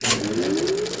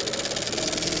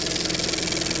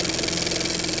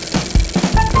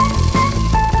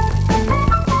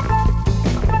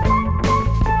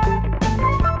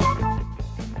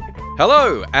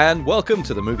Hello, and welcome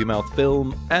to the Movie Mouth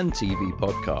Film and TV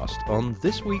podcast on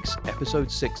this week's episode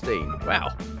 16.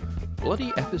 Wow,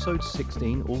 bloody episode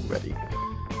 16 already.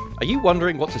 Are you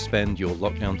wondering what to spend your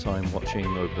lockdown time watching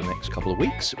over the next couple of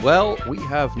weeks? Well, we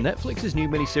have Netflix's new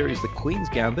miniseries The Queen's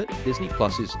Gambit, Disney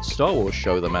Plus's Star Wars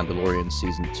show The Mandalorian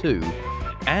Season 2,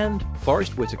 and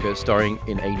Forrest Whittaker starring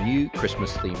in a new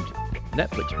Christmas-themed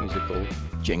Netflix musical,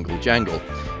 Jingle Jangle.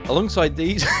 Alongside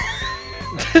these...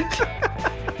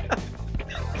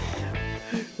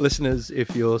 Listeners,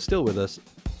 if you're still with us,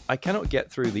 I cannot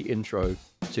get through the intro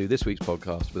to this week's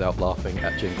podcast without laughing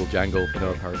at Jingle Jangle for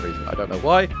no apparent reason. I don't know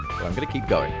why, but I'm going to keep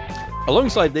going.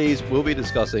 Alongside these, we'll be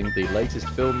discussing the latest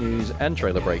film news and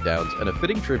trailer breakdowns and a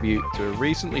fitting tribute to a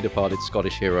recently departed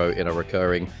Scottish hero in a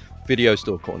recurring Video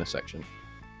Store Corner section.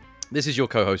 This is your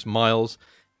co-host, Miles,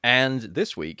 and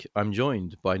this week I'm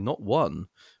joined by not one,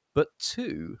 but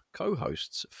two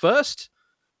co-hosts. First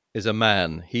is a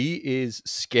man. He is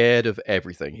scared of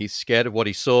everything. He's scared of what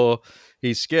he saw.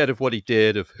 He's scared of what he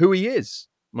did, of who he is.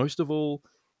 Most of all,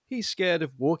 he's scared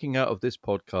of walking out of this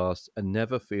podcast and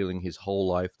never feeling his whole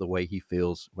life the way he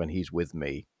feels when he's with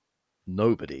me.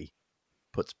 Nobody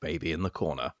puts baby in the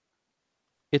corner.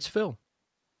 It's Phil.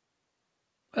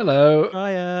 Hello.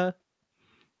 Hiya.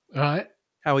 All right.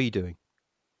 How are you doing?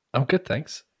 I'm good,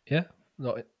 thanks. Yeah.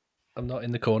 I'm not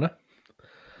in the corner.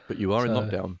 But you are in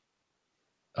lockdown.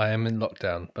 I am in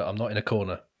lockdown, but I'm not in a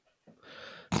corner.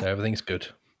 So everything's good.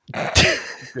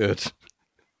 Good.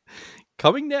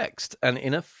 Coming next, and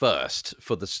in a first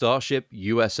for the Starship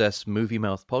USS Movie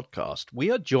Mouth podcast, we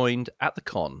are joined at the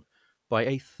con by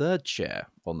a third chair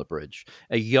on the bridge,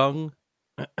 a young,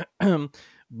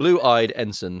 blue-eyed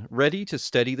ensign ready to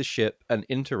steady the ship and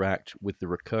interact with the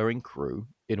recurring crew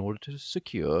in order to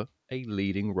secure a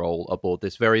leading role aboard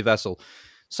this very vessel.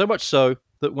 So much so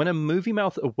that when a Movie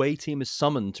Mouth away team is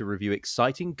summoned to review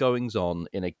exciting goings-on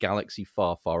in a galaxy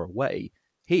far, far away,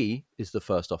 he is the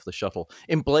first off the shuttle,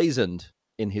 emblazoned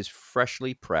in his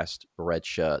freshly pressed red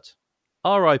shirt.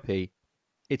 R.I.P.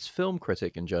 It's film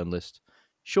critic and journalist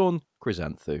Sean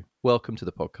Chrysanthou. Welcome to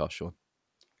the podcast, Sean.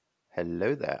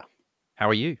 Hello there. How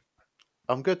are you?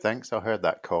 I'm good, thanks. I heard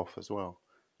that cough as well.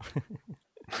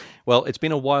 Well, it's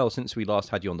been a while since we last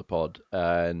had you on the pod,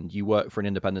 and you work for an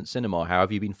independent cinema. How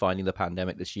have you been finding the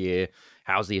pandemic this year?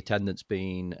 How's the attendance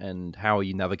been, and how are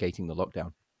you navigating the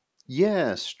lockdown?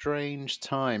 Yeah, strange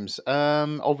times.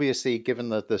 Obviously, given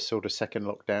the sort of second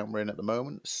lockdown we're in at the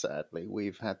moment, sadly,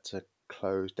 we've had to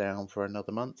close down for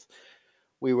another month.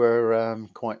 We were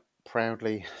quite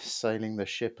proudly sailing the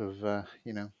ship of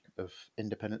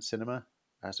independent cinema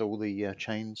as all the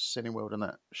chains, Cineworld and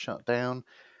that shut down.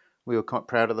 We were quite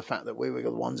proud of the fact that we were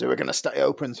the ones who were going to stay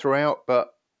open throughout,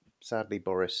 but sadly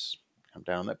Boris came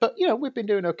down there. But we've been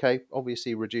doing okay.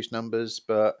 Obviously reduced numbers,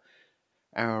 but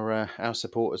our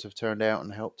supporters have turned out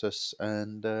and helped us,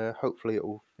 and hopefully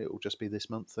it'll just be this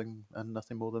month and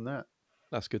nothing more than that.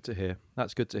 That's good to hear.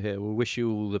 That's good to hear. We'll wish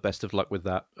you all the best of luck with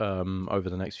that over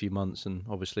the next few months, and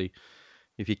obviously,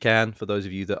 if you can, for those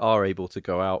of you that are able to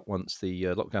go out once the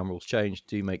lockdown rules change,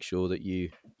 do make sure that you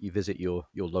visit your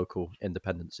local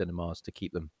independent cinemas to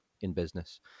keep them in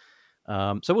business.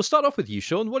 So we'll start off with you,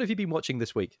 Sean. What have you been watching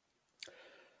this week?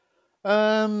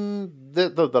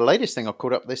 The latest thing I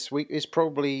caught up this week is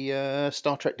probably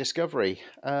Star Trek Discovery,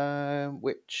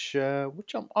 which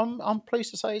I'm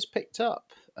pleased to say is picked up.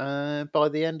 By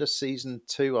the end of season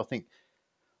 2, I think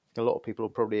a lot of people will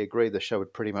probably agree the show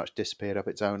had pretty much disappeared up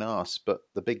its own arse, but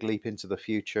the big leap into the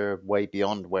future, way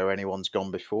beyond where anyone's gone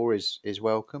before, is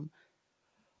welcome.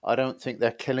 I don't think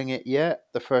they're killing it yet.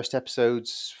 The first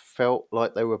episodes felt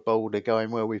like they were bolder,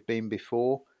 going where we've been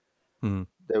before.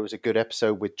 There was a good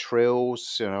episode with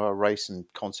Trills, a race and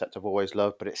concept I've always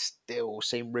loved, but it still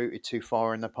seemed rooted too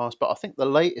far in the past. But I think the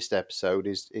latest episode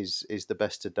is the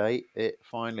best to date. It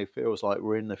finally feels like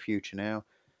we're in the future now,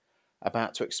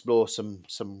 about to explore some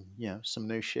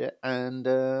new shit, and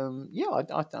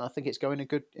I think it's going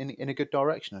in a good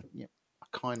direction.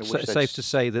 I kind of wish. So safe to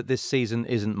say that this season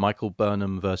isn't Michael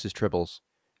Burnham versus Tribbles.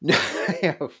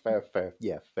 Yeah, fair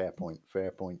point.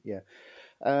 Yeah.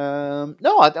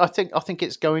 No, I think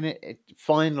it's going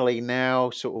finally now.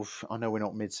 Sort of, I know we're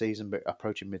not mid-season, but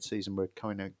approaching mid-season, we're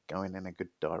kind of going in a good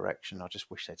direction. I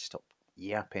just wish they'd stop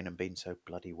yapping and being so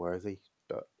bloody worthy.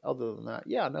 But other than that,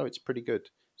 yeah, no, it's pretty good.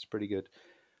 It's pretty good.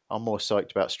 I'm more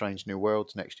psyched about Strange New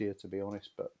Worlds next year, to be honest.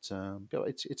 But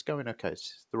it's going okay.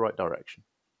 It's the right direction.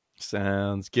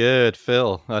 Sounds good,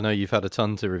 Phil. I know you've had a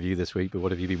ton to review this week, but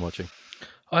what have you been watching?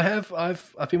 I have.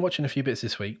 I've been watching a few bits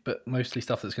this week, but mostly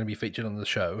stuff that's going to be featured on the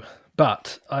show.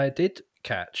 But I did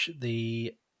catch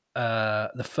the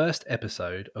the first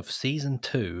episode of season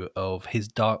 2 of his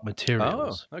Dark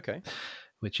Materials, okay.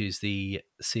 which is the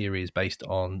series based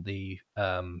on the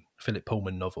Philip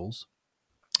Pullman novels.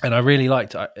 And I really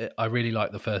liked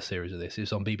the first series of this. It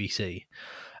was on BBC.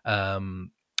 I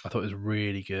thought it was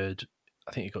really good.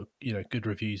 I think it got good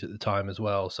reviews at the time as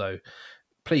well. So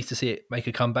pleased to see it make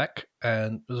a comeback,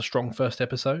 and it was a strong first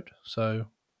episode. So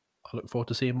I look forward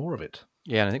to seeing more of it.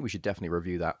 Yeah, and I think we should definitely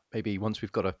review that. Maybe once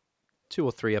we've got 2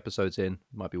 or 3 episodes in,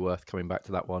 might be worth coming back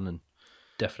to that one and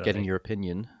getting Definitely, your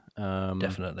opinion.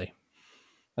 definitely.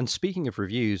 And speaking of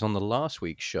reviews, on the last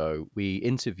week's show, we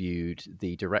interviewed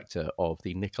the director of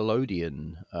the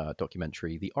Nickelodeon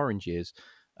documentary, The Orange Years,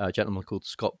 a gentleman called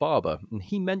Scott Barber. And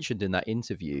he mentioned in that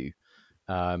interview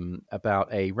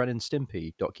about a Ren and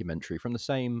Stimpy documentary from the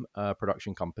same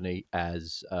production company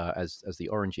as The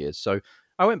Orange Years. So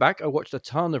I went back, I watched a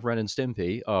ton of Ren and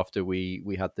Stimpy after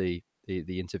we had the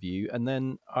interview, and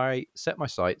then I set my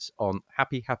sights on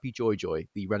Happy Happy Joy Joy,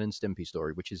 the Ren and Stimpy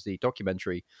story, which is the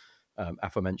documentary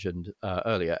aforementioned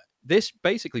earlier. This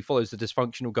basically follows the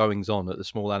dysfunctional goings on at the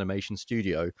small animation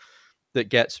studio that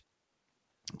gets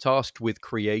tasked with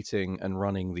creating and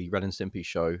running the Ren and Stimpy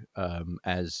show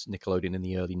as Nickelodeon in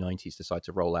the early 90s decide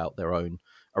to roll out their own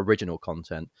original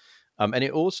content. And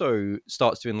it also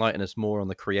starts to enlighten us more on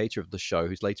the creator of the show,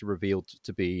 who's later revealed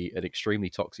to be an extremely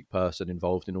toxic person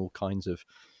involved in all kinds of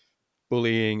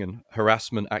bullying and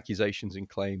harassment accusations and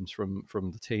claims from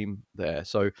the team there.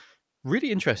 So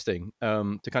really interesting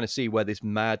to kind of see where this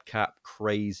madcap,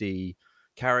 crazy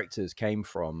characters came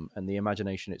from and the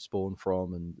imagination it spawned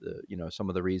from, and some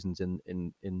of the reasons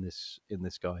in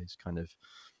this guy's kind of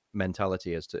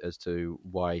mentality as to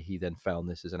why he then found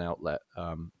this as an outlet.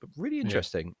 But really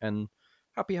interesting and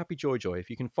happy joy. If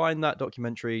you can find that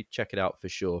documentary, check it out for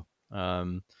sure.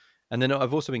 And then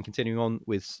I've also been continuing on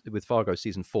with Fargo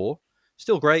season 4.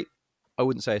 Still great. I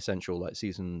wouldn't say essential like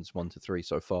seasons 1 to 3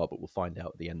 so far, but we'll find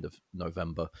out at the end of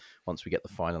November once we get the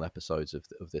final episodes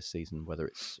of this season whether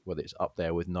it's up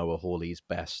there with Noah Hawley's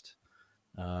best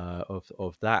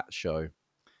of that show.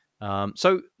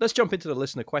 So let's jump into the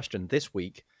listener question. This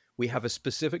week we have a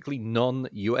specifically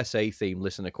non-USA themed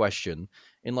listener question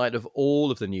in light of all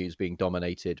of the news being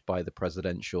dominated by the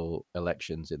presidential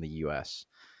elections in the US.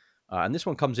 And this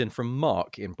one comes in from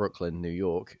Mark in Brooklyn, New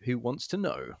York, who wants to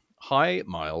know, hi,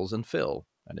 Miles and Phil,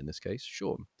 and in this case,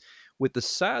 Sean. With the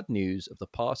sad news of the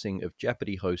passing of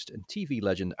Jeopardy host and TV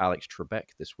legend Alex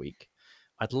Trebek this week,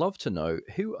 I'd love to know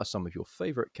who are some of your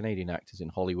favourite Canadian actors in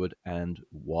Hollywood and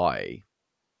why?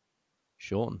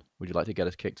 Sean, would you like to get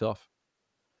us kicked off?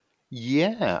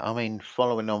 Yeah, I mean,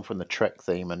 following on from the Trek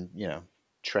theme, and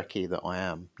Trekkie that I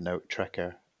am, no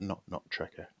Trekker, not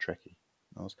Trekker, Trekkie.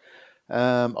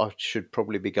 I should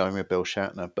probably be going with Bill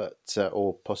Shatner, but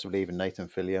or possibly even Nathan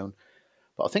Fillion.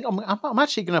 But I think I'm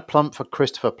actually going to plump for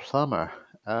Christopher Plummer.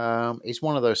 He's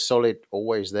one of those solid,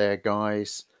 always there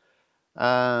guys.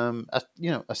 A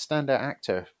standout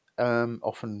actor,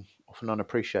 often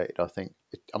unappreciated. I think.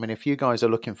 I mean, if you guys are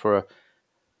looking for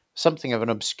something of an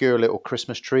obscure little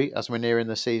Christmas treat as we're nearing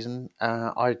the season,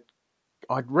 I'd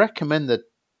recommend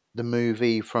the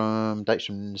movie from dates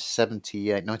from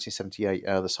 1978,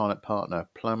 The Silent Partner.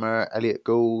 Plummer, Elliot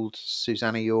Gould,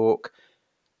 Susanna York,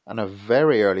 and a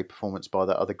very early performance by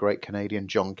that other great Canadian,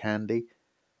 John Candy.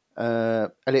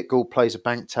 Elliot Gould plays a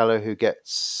bank teller who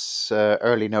gets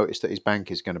early notice that his bank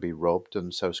is going to be robbed,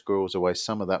 and so squirrels away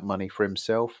some of that money for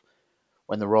himself.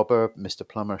 When the robber, Mr.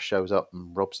 Plummer, shows up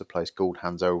and robs the place, Gould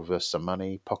hands over some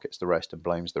money, pockets the rest, and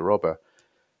blames the robber.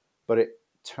 But it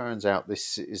turns out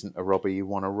this isn't a robber you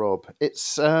want to rob.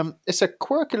 It's a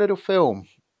quirky little film,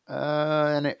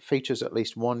 and it features at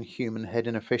least one human head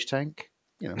in a fish tank.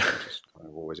 Which is kind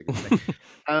of always a good thing.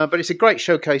 But it's a great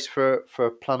showcase for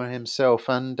Plummer himself,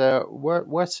 and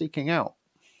worth seeking out.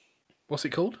 What's it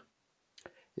called?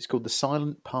 It's called The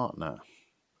Silent Partner.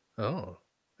 Oh,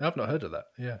 I've not heard of that.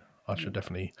 Yeah, I should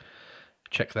definitely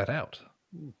check that out.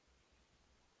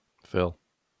 Phil,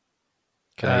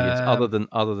 Canadians,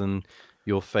 other than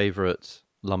your favourite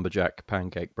lumberjack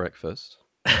pancake breakfast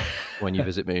when you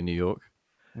visit me in New York,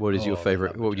 what is your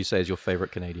favourite? What would you say is your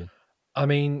favourite Canadian? I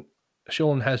mean,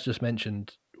 Sean has just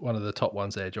mentioned one of the top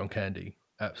ones there, John Candy,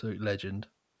 absolute legend.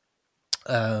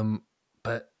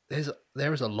 But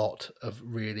there is a lot of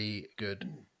really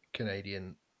good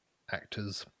Canadian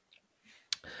actors.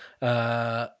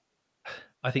 I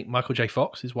think Michael J.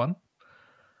 Fox is one.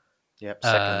 Yep,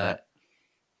 second that.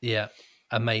 Yeah,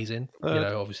 amazing.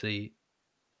 Third. Obviously,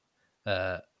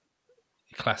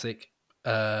 classic.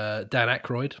 Dan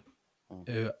Aykroyd,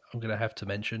 who I'm going to have to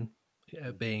mention,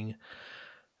 being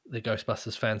the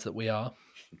Ghostbusters fans that we are.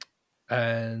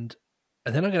 And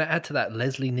And then I'm going to add to that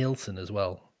Leslie Nielsen as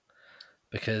well,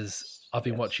 because I've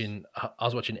been watching. I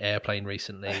was watching Airplane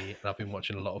recently, and I've been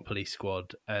watching a lot of Police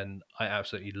Squad, and I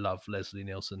absolutely love Leslie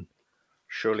Nielsen.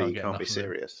 Surely you get can't enough be of him.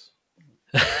 serious.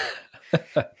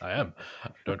 I am.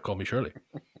 Don't call me Shirley.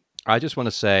 I just want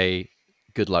to say,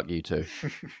 good luck, you two.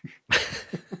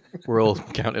 We're all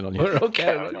counting on you. We're all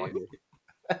counting on you.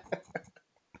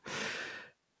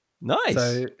 Nice.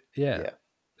 So yeah,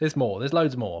 there's more. There's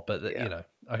loads more, but Yeah. you know,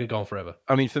 I could go on forever.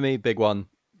 I mean, for me, big one.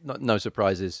 No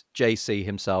surprises. JC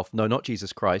himself. No, not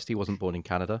Jesus Christ. He wasn't born in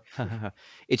Canada.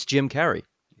 It's Jim Carrey,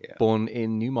 Yeah. born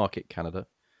in Newmarket, Canada.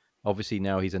 Obviously,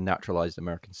 now he's a naturalized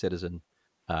American citizen.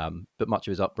 But much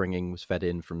of his upbringing was fed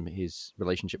in from his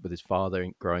relationship with his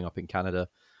father growing up in Canada.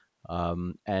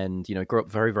 And, you know, grew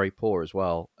up very, very poor as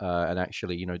well. And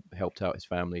actually, you know, helped out his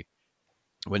family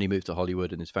when he moved to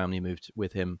Hollywood, and his family moved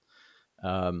with him.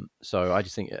 So I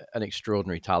just think an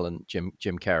extraordinary talent, Jim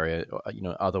Carrey, you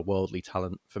know, otherworldly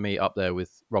talent for me, up there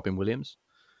with Robin Williams,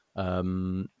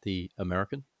 the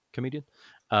American comedian.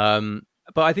 But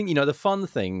I think, you know, the fun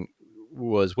thing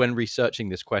was when researching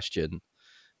this question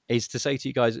is to say to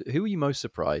you guys, who were you most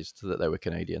surprised that they were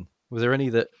Canadian? Was there any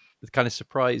that kind of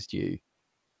surprised you?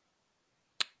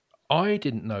 I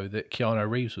didn't know that Keanu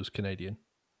Reeves was Canadian.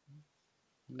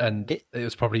 And it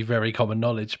was probably very common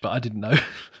knowledge, but I didn't know.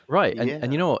 Right.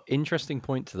 And you know what? Interesting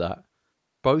point to that.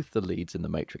 Both the leads in The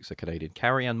Matrix are Canadian.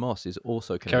 Carrie-Anne Moss is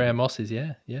also Canadian. Carrie-Anne Moss is,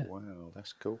 yeah. Wow,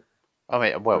 that's cool. I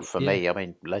mean, well, for me, I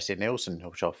mean, Leslie Nielsen,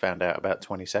 which I found out about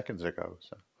 20 seconds ago.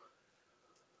 So.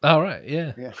 Oh, right,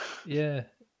 yeah. Yeah. Yeah.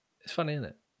 It's funny, isn't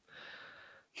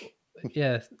it?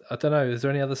 Yeah, I don't know. Is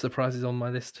there any other surprises on my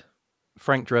list?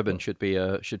 Frank Drebin should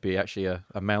be actually a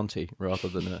Mountie rather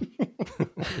than a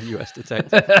US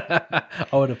detective.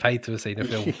 I would have paid to have seen a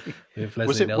film with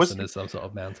Leslie Nielsen as some sort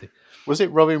of Mountie. Was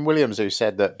it Robin Williams who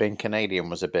said that being Canadian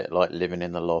was a bit like living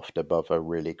in the loft above a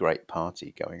really great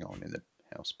party going on in the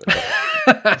house?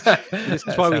 This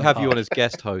is why we have you on as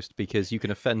guest host, because you can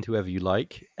offend whoever you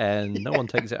like, and no one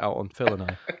takes it out on Phil and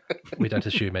I. We don't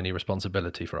assume any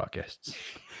responsibility for our guests.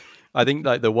 I think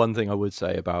like the one thing I would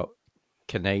say about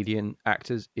Canadian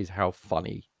actors is how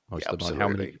funny most of them are, how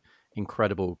many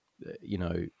incredible, you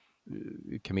know,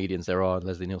 comedians there are.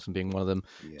 Leslie Nielsen being one of them.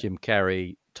 Yeah. Jim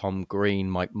Carrey, Tom Green,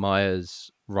 Mike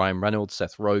Myers, Ryan Reynolds,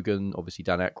 Seth Rogen, obviously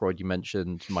Dan Aykroyd. You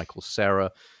mentioned Michael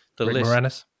Cera. Rick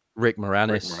Moranis. Rick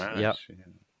Moranis. Yeah.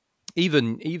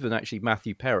 Even actually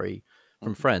Matthew Perry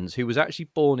from Friends, who was actually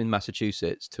born in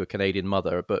Massachusetts to a Canadian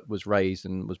mother, but was raised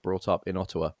and was brought up in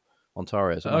Ottawa,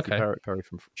 Ontario. So Matthew Perry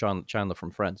from Chandler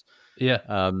from Friends.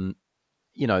 Yeah.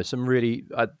 You know, some really,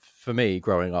 for me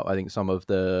growing up, I think some of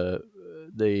the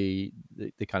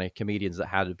kind of comedians that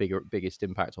had a biggest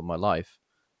impact on my life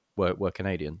were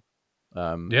Canadian.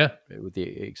 With the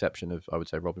exception of, I would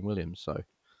say, Robin Williams. So,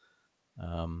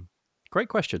 great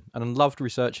question, and I loved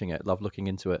researching it, loved looking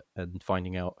into it, and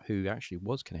finding out who actually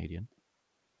was Canadian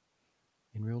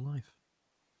in real life.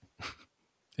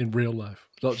 In real life,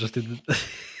 not just in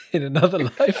another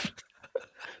life.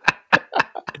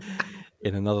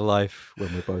 In another life,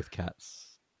 when we're both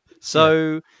cats.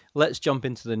 So let's jump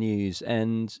into the news.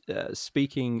 And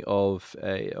speaking of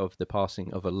the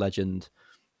passing of a legend,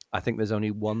 I think there's only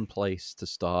one place to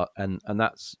start, and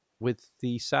that's with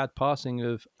the sad passing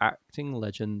of acting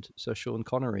legend Sir Sean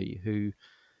Connery, who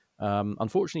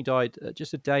unfortunately died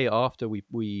just a day after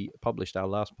we published our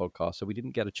last podcast. So we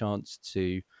didn't get a chance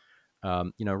to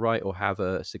write or have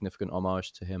a significant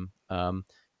homage to him.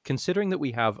 Considering that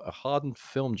we have a hardened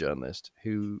film journalist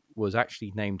who was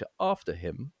actually named after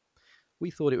him, we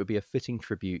thought it would be a fitting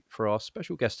tribute for our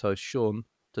special guest host, Sean,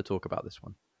 to talk about this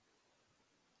one.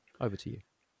 Over to you.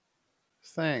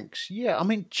 Thanks. Yeah, I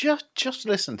mean, just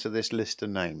listen to this list of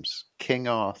names. King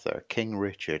Arthur, King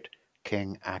Richard,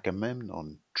 King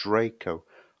Agamemnon, Draco,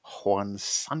 Juan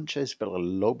Sanchez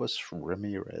Villalobos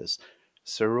Ramirez,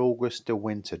 Sir August de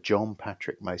Winter, John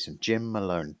Patrick Mason, Jim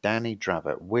Malone, Danny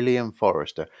Dravert, William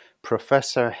Forrester,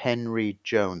 Professor Henry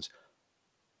Jones.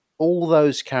 All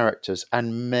those characters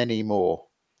and many more.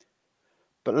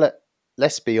 But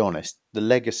let's be honest, the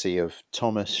legacy of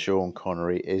Thomas Sean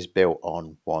Connery is built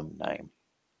on one name.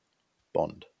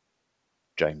 Bond.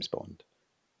 James Bond.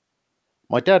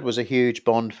 My dad was a huge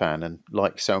Bond fan, and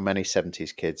like so many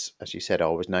 70s kids, as you said, I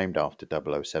was named after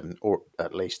 007, or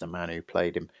at least the man who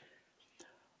played him.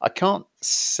 I can't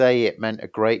say it meant a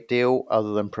great deal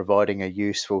other than providing a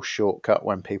useful shortcut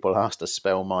when people asked to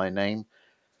spell my name,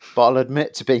 but I'll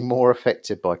admit to being more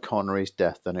affected by Connery's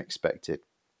death than expected.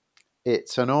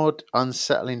 It's an odd,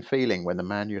 unsettling feeling when the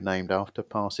man you're named after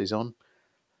passes on.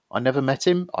 I never met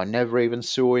him, I never even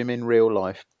saw him in real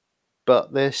life,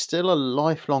 but there's still a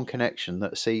lifelong connection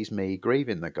that sees me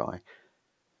grieving the guy.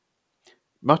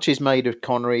 Much is made of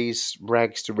Connery's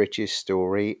rags to riches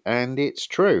story, and it's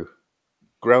true.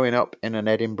 Growing up in an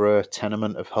Edinburgh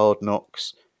tenement of hard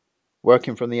knocks,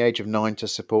 working from the age of 9 to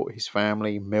support his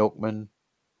family, milkman,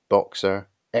 boxer,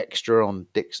 extra on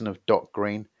Dixon of Dock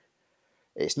Green,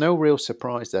 it's no real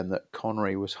surprise then that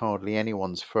Connery was hardly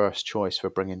anyone's first choice for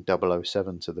bringing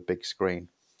 007 to the big screen.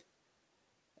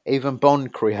 Even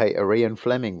Bond creator Ian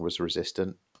Fleming was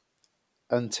resistant,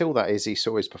 until that is he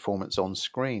saw his performance on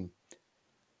screen.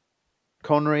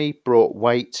 Connery brought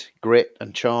weight, grit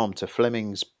and charm to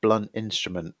Fleming's blunt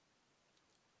instrument.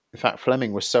 In fact,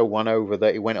 Fleming was so won over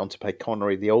that he went on to pay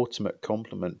Connery the ultimate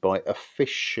compliment by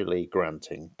officially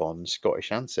granting Bond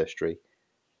Scottish ancestry.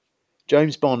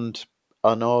 James Bond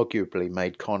unarguably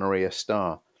made Connery a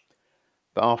star,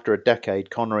 but after a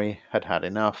decade Connery had had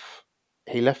enough.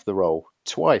 He left the role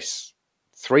twice,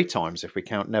 3 times if we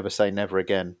count Never Say Never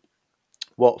Again.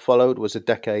 What followed was a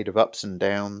decade of ups and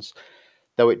downs,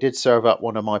 though it did serve up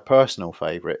one of my personal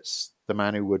favourites, The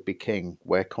Man Who Would Be King,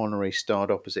 where Connery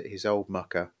starred opposite his old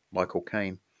mucker, Michael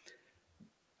Caine.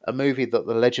 A movie that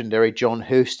the legendary John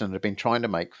Huston had been trying to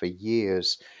make for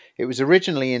years. It was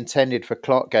originally intended for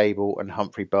Clark Gable and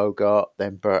Humphrey Bogart,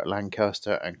 then Burt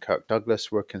Lancaster and Kirk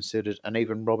Douglas were considered, and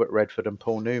even Robert Redford and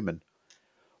Paul Newman.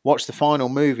 Watch the final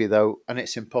movie, though, and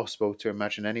it's impossible to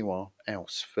imagine anyone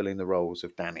else filling the roles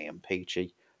of Danny and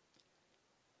Peachy.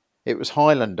 It was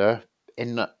Highlander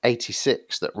in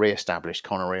 '86 that re-established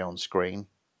Connery on screen.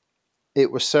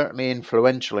 It was certainly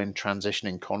influential in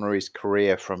transitioning Connery's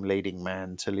career from leading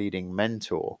man to leading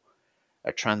mentor,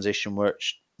 a transition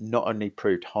which not only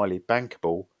proved highly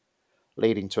bankable,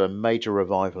 leading to a major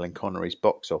revival in Connery's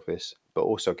box office, but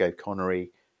also gave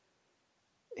Connery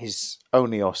his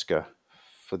only Oscar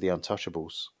for The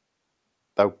Untouchables.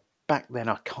 Though back then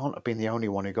I can't have been the only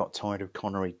one who got tired of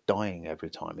Connery dying every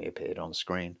time he appeared on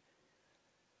screen.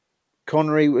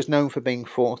 Connery was known for being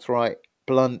forthright,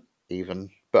 blunt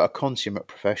even, but a consummate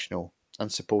professional and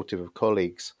supportive of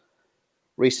colleagues.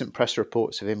 Recent press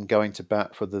reports of him going to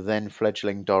bat for the then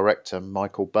fledgling director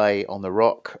Michael Bay on The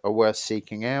Rock are worth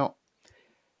seeking out.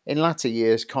 In latter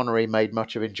years, Connery made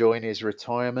much of enjoying his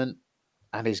retirement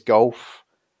and his golf,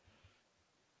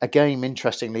 a game,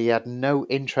 interestingly, he had no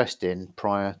interest in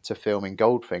prior to filming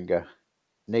Goldfinger.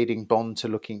 Needing Bond to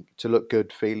look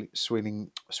good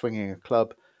swinging a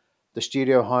club, the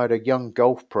studio hired a young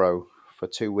golf pro for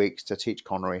 2 weeks to teach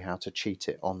Connery how to cheat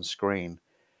it on screen.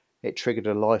 It triggered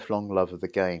a lifelong love of the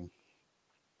game.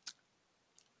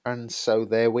 And so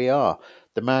there we are.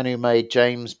 The man who made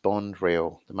James Bond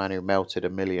real. The man who melted a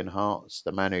million hearts.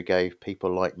 The man who gave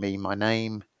people like me my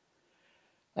name.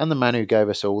 And the man who gave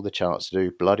us all the chance to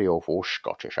do bloody awful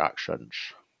Scottish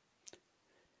accents.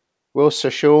 Will Sir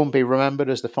Sean be remembered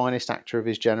as the finest actor of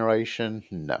his generation?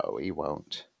 No, he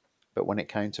won't. But when it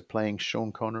came to playing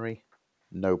Sean Connery,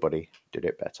 nobody did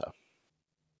it better.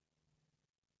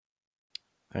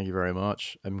 Thank you very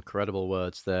much. Incredible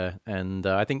words there. And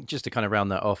I think just to kind of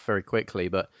round that off very quickly,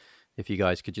 but if you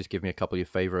guys could just give me a couple of your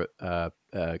favourite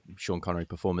Sean Connery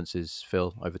performances.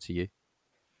 Phil, over to you.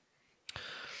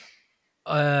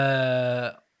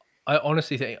 I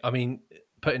honestly think, I mean,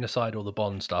 putting aside all the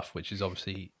Bond stuff, which is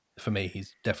obviously, for me,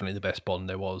 he's definitely the best Bond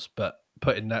there was, but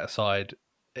putting that aside,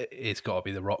 it's got to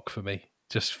be The Rock for me.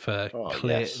 Just for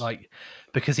clear, yes. like,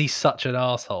 because he's such an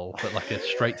arsehole, but like a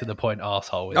straight to the point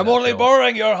arsehole. I'm only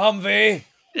borrowing your Humvee.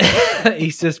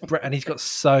 He's just, and he's got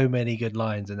so many good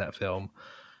lines in that film.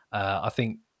 I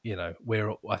think,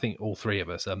 I think all 3 of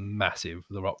us are massive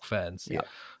The Rock fans. Yeah.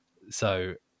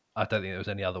 So I don't think there was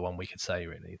any other one we could say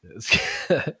really.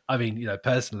 I mean,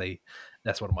 personally,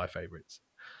 that's one of my favorites.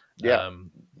 Yeah,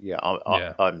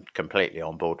 I'm completely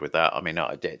on board with that. I mean,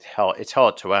 it's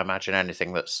hard to imagine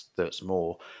anything that's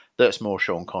more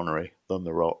Sean Connery than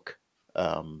The Rock.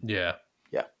 Yeah.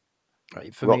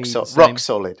 Right, for rock me, rock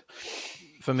solid.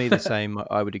 For me, the same.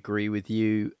 I would agree with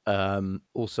you.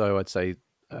 Also, I'd say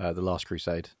The Last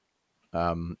Crusade,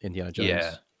 Indiana Jones.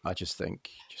 Yeah. I just think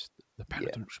the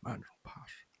penitence manual pass.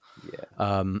 Yeah,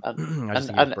 I just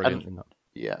think it's brilliant in that.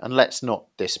 Yeah, and let's not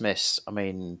dismiss. I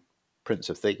mean, Prince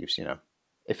of Thieves.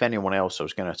 If anyone else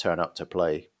was going to turn up to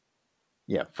play,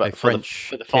 for a French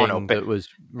for the king final bit, that was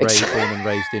born and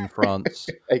raised in France,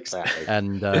 exactly,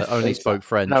 and only spoke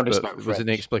French, was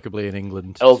inexplicably in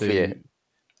England to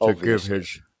give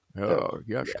his. Oh,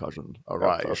 yes, cousin.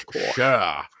 Arise. Of course. Sure.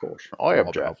 Of course. I Robert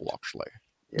object. of Locksley.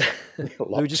 Yeah.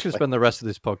 We're just going to spend the rest of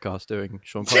this podcast doing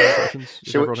Sean Connery impressions.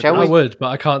 Shall we? I would, but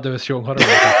I can't do a Sean Connery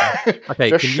impression. Okay,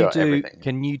 Just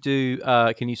can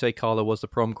you say Carla was the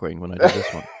prom queen when I did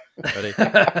this one? Ready?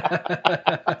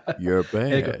 Your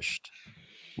Here you go. best.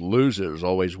 Losers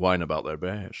always whine about their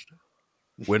best.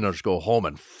 Winners go home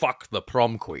and fuck the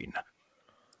prom queen.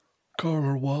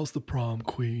 Cara was the prom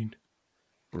queen.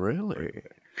 Really?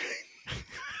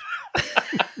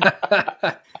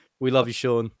 We love you,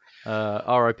 Sean.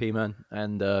 R.I.P. man,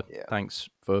 and Yeah. thanks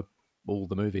for all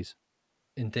the movies.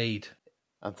 Indeed.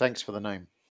 And thanks for the name.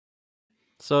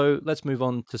 So let's move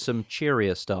on to some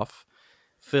cheerier stuff.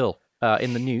 Phil,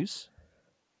 in the news,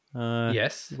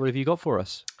 Yes. what have you got for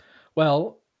us?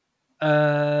 Well,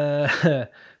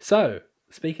 so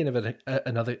speaking of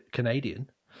another Canadian,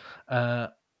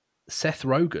 Seth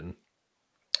Rogen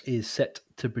is set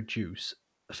to produce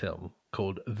a film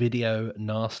called Video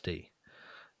Nasty,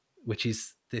 which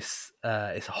is this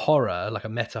it's a horror, like a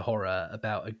meta horror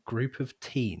about a group of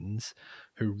teens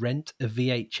who rent a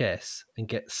VHS and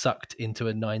get sucked into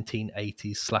a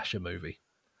 1980s slasher movie.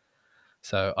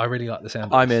 So I really like the sound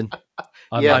of I'm this. in.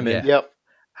 I'm in. Yep.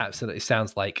 Absolutely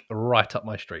sounds like right up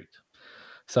my street.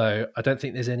 So I don't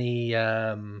think there's any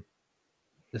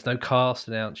there's no cast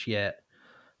announced yet.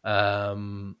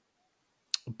 But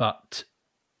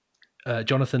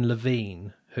Jonathan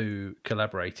Levine, who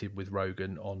collaborated with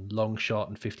Rogan on Long Shot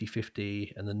and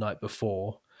 50-50 and The Night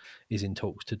Before, is in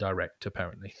talks to direct,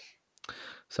 apparently.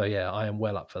 So, yeah, I am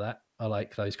well up for that. I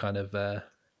like those kind of,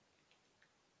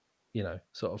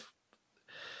 sort of,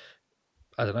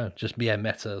 I don't know, just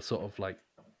meta sort of like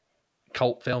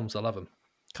cult films. I love them.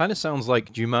 Kind of sounds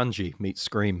like Jumanji meets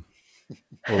Scream,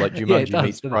 or like Yeah, it Jumanji does,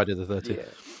 meets doesn't it? Friday the 13th. Yeah.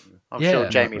 I'm Yeah. sure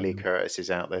Jamie Lee Curtis is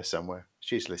out there somewhere.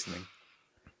 She's listening.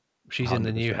 She's in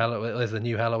the new 100%. Halloween. There's the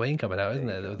new Halloween coming out, isn't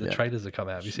There there? you The go. trailers have come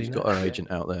out. Have you She's seen got that? her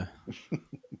agent out there.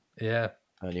 Yeah.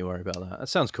 Don't you worry about that. That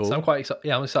sounds cool. So I'm quite excited.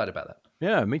 Yeah, I'm excited about that.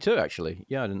 Yeah, me too, actually.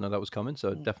 Yeah, I didn't know that was coming,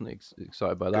 so definitely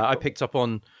excited by that. Good I film. picked up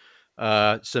on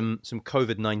some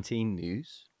COVID-19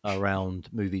 news around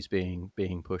movies being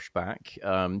pushed back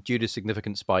due to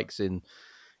significant spikes in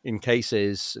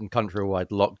cases and countrywide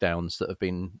lockdowns that have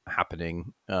been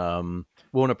happening.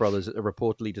 Warner Brothers are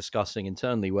reportedly discussing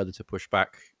internally whether to push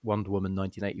back Wonder Woman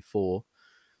 1984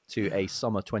 to a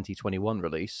summer 2021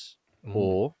 release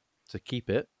or to keep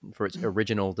it for its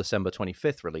original December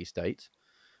 25th release date,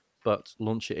 but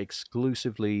launch it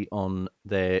exclusively on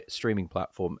their streaming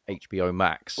platform, HBO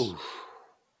Max.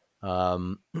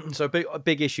 So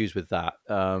big issues with that.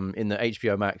 In the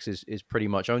HBO Max is pretty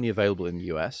much only available in the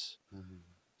US.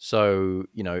 So,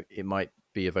 it might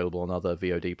be available on other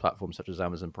VOD platforms such as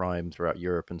Amazon Prime throughout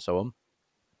Europe and so on.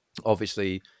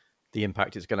 Obviously, the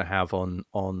impact it's going to have on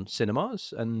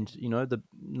cinemas and,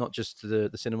 not just the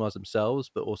cinemas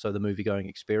themselves, but also the movie-going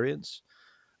experience.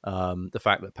 The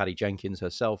fact that Patty Jenkins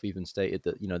herself even stated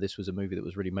that, this was a movie that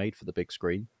was really made for the big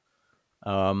screen.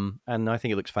 And I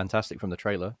think it looks fantastic from the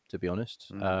trailer, to be honest.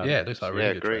 Yeah, it looks like a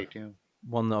really good trailer. Agreed. Yeah.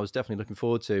 One that I was definitely looking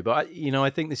forward to. But I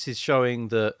think this is showing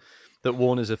that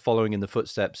Warner's are following in the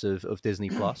footsteps of Disney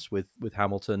Plus with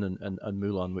Hamilton and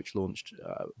Mulan, which launched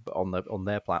on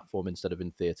their platform instead of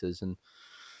in theaters. And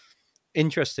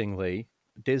interestingly,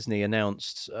 Disney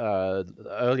announced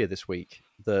earlier this week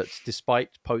that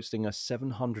despite posting a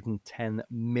 $710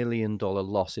 million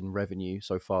loss in revenue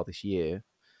so far this year,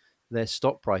 their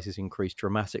stock prices increased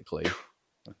dramatically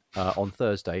on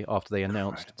Thursday after they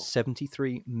announced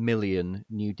 73 million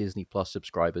new Disney Plus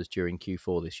subscribers during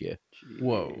Q4 this year.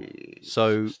 Whoa.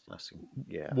 So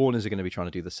Yeah. Warner's are going to be trying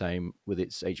to do the same with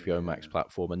its HBO Max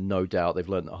platform, and no doubt they've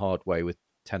learned the hard way with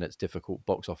Tenet's difficult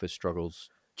box office struggles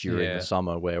during the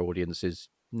summer, where audiences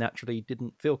naturally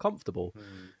didn't feel comfortable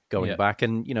going back,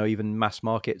 and even mass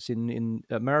markets in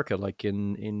America, like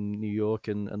in New York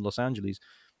and Los Angeles,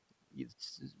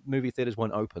 movie theaters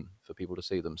won't open for people to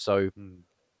see them. So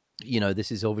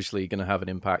this is obviously going to have an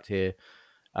impact here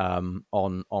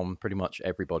on pretty much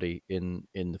everybody in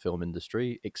the film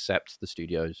industry except the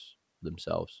studios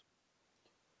themselves.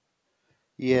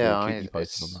 Yeah, We'll keep you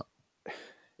posted on that.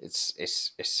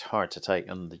 It's hard to take,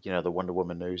 and the Wonder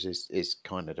Woman news is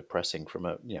kind of depressing from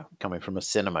coming from a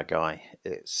cinema guy.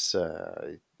 It's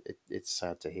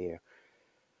sad to hear.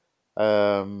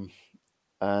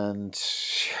 And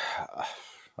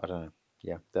I don't know.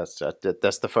 Yeah, that's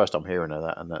the first I'm hearing of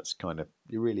that, and it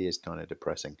really is kind of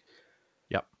depressing.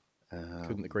 Yep.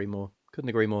 Couldn't agree more.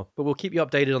 But we'll keep you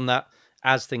updated on that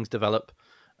as things develop.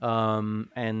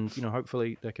 And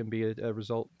hopefully there can be a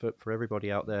result for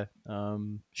everybody out there.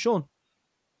 Sean,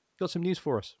 got some news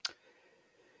for us?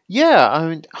 Yeah,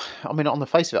 I mean, on the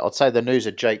face of it, I'd say the news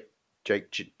of Jake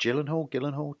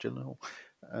Gyllenhaal,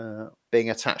 being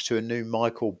attached to a new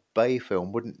Michael Bay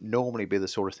film wouldn't normally be the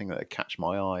sort of thing that would catch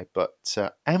my eye, but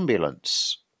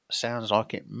Ambulance sounds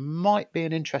like it might be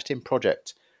an interesting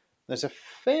project there's a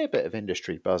fair bit of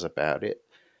industry buzz about it.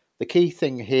 The key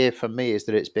thing here for me is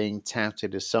that it's being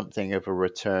touted as something of a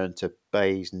return to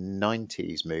Bay's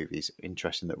 90s movies.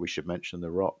 Interesting that we should mention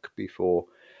The Rock before,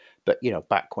 but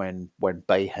back when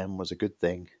Bayhem was a good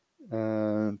thing,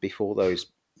 before those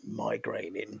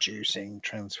migraine-inducing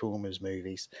Transformers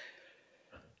movies.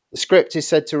 The script is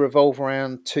said to revolve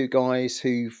around two guys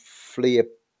who flee a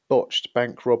botched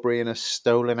bank robbery in a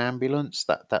stolen ambulance.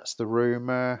 That's the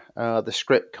rumor. The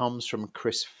script comes from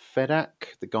Chris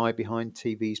Fedak, the guy behind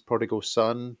TV's Prodigal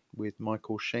Son with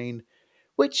Michael Sheen,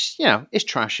 which is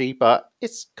trashy, but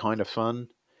it's kind of fun.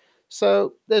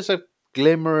 So there's a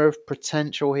glimmer of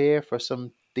potential here for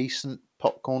some decent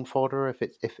popcorn fodder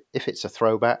if it's a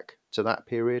throwback to that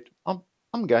period.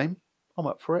 I'm game. I'm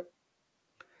up for it.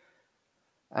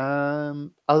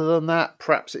 Other than that,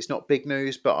 perhaps it's not big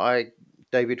news, but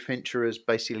David Fincher has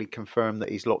basically confirmed that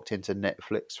he's locked into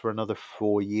Netflix for another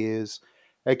 4 years.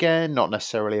 Again, not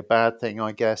necessarily a bad thing,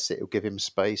 I guess. It'll give him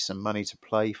space and money to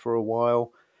play for a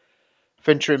while.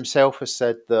 Fincher himself has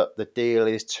said that the deal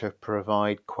is to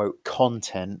provide, quote,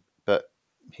 content, but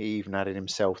he even added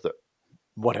himself that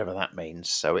whatever that means,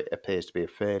 so it appears to be a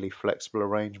fairly flexible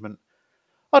arrangement.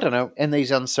 I don't know. In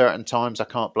these uncertain times, I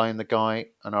can't blame the guy,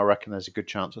 and I reckon there's a good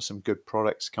chance of some good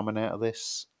products coming out of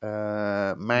this.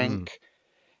 Mank,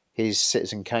 his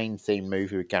Citizen Kane themed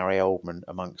movie with Gary Oldman,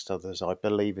 amongst others, I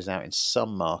believe is out in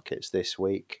some markets this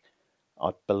week.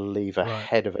 I believe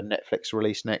ahead of a Netflix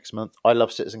release next month. I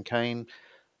love Citizen Kane,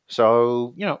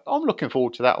 so I'm looking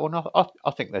forward to that one.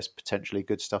 I think there's potentially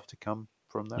good stuff to come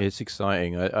from that. It's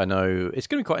exciting. I know it's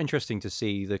going to be quite interesting to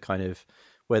see the kind of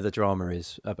where the drama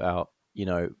is about.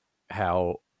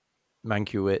 How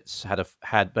Mankiewicz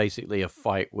had basically a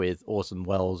fight with Orson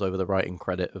Welles over the writing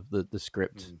credit of the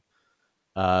script.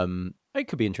 It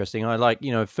could be interesting. I like,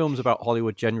 films about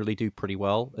Hollywood generally do pretty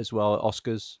well as well at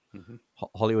Oscars. Mm-hmm.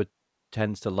 Hollywood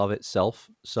tends to love itself,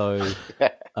 so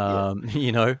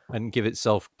and give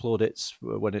itself plaudits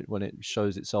when it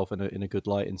shows itself in a good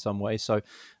light in some way. So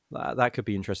that could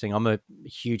be interesting. I'm a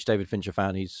huge David Fincher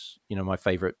fan. He's my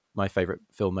favorite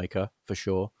filmmaker for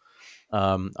sure.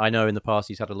 I know in the past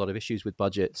he's had a lot of issues with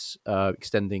budgets,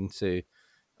 extending to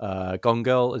Gone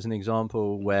Girl as an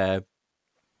example, where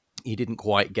he didn't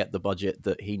quite get the budget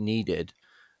that he needed,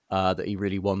 that he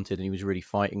really wanted, and he was really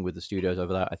fighting with the studios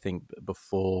over that. I think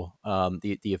before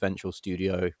the eventual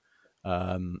studio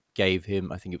gave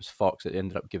him, I think it was Fox, that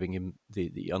ended up giving him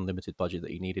the unlimited budget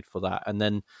that he needed for that. And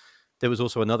then there was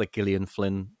also another Gillian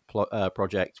Flynn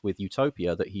project with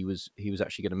Utopia that he was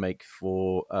actually going to make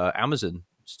for Amazon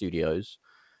Studios.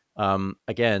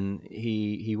 Again,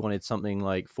 he wanted something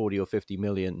like 40 or 50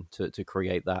 million to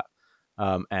create that,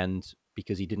 and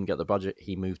because he didn't get the budget,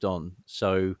 he moved on.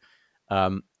 So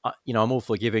I'm all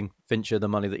for giving Fincher the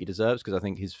money that he deserves, because I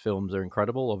think his films are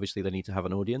incredible. Obviously they need to have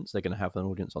an audience. They're going to have an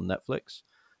audience on Netflix.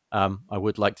 I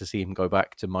would like to see him go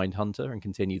back to Mindhunter and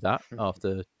continue that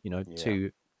after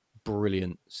 2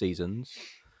 brilliant seasons.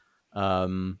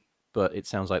 But it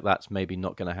sounds like that's maybe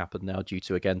not going to happen now due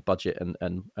to, again, budget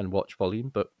and watch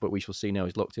volume. But we shall see now.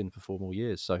 He's locked in for 4 more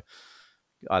years. So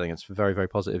I think it's very, very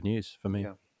positive news for me.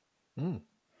 Yeah.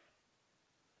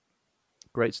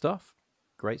 Great stuff.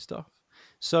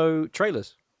 So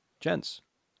trailers, gents.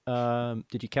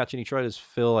 Did you catch any trailers,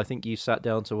 Phil? I think you sat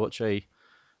down to watch an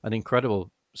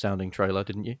incredible sounding trailer,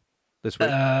 didn't you, this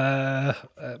week?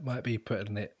 Might be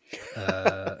putting it.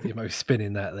 You might be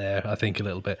spinning that there, I think, a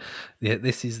little bit. Yeah,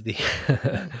 this is the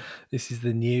this is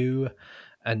the new.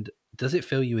 And does it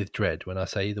fill you with dread when I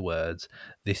say the words?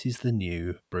 This is the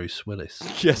new Bruce Willis.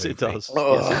 Yes, movie. it does.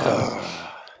 Yes, it does.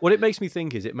 What it makes me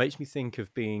think is, it makes me think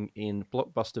of being in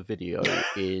Blockbuster Video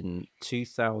in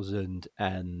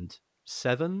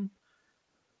 2007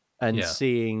 and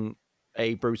seeing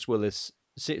a Bruce Willis,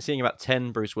 seeing about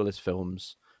 10 Bruce Willis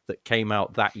films that came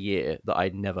out that year that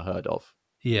I'd never heard of.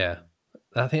 Yeah,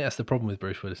 I think that's the problem with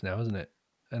Bruce Willis now, isn't it?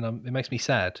 And it makes me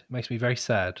sad. It makes me very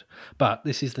sad. But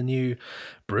this is the new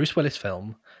Bruce Willis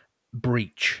film,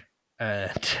 Breach.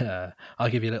 And I'll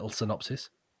give you a little synopsis.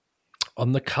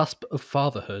 On the cusp of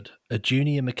fatherhood, a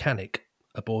junior mechanic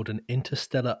aboard an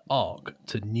interstellar ark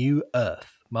to New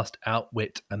Earth must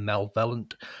outwit a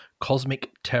malevolent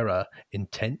cosmic terror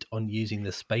intent on using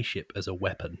the spaceship as a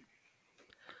weapon.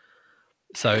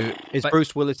 So, is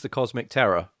Bruce Willis the cosmic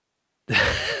terror?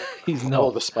 He's not.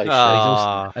 Or the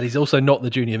spaceship. And he's also not the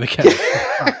junior mechanic.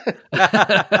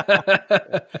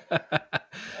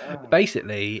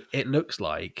 Basically, it looks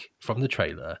like, from the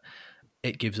trailer,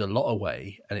 it gives a lot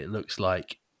away, and it looks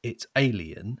like it's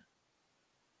Alien,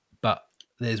 but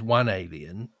there's one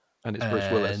alien. And it's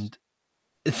Bruce Willis.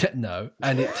 No,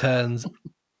 and it turns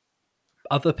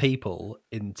other people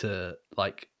into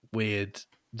like weird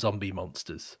zombie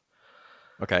monsters.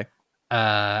 Okay.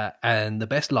 And the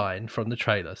best line from the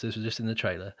trailer, so this was just in the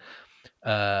trailer,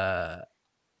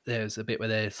 there's a bit where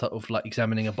they're sort of like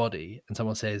examining a body and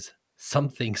someone says,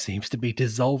 something seems to be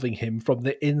dissolving him from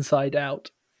the inside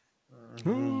out.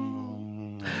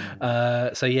 So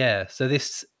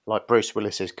this... Like Bruce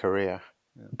Willis's career.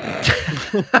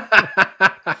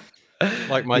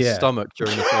 Like my stomach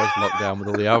during the first lockdown with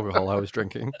all the alcohol I was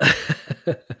drinking.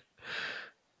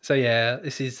 So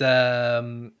this is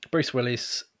Bruce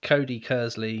Willis, Cody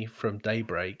Kersley from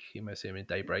Daybreak. You may see him in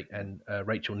Daybreak, and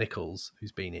Rachel Nichols,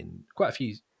 who's been in quite a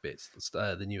few bits,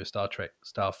 the newer Star Trek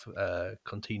stuff,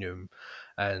 Continuum,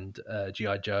 and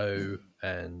G.I. Joe,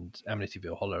 and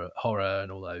Amityville Horror,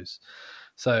 and all those.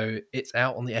 So it's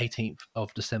out on the 18th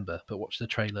of December, but watch the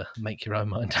trailer, make your own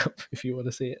mind up if you want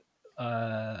to see it.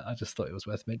 I just thought it was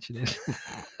worth mentioning.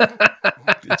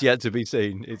 It's yet to be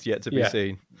seen. It's yet to be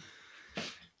seen.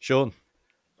 Sean?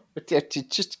 But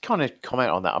just kind of comment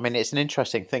on that. I mean, it's an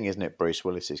interesting thing, isn't it, Bruce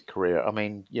Willis's career? I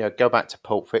mean, go back to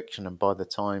Pulp Fiction, and by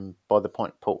the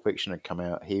point Pulp Fiction had come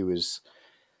out, he was...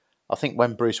 I think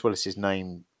when Bruce Willis's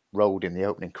name rolled in the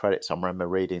opening credits, I remember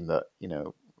reading that,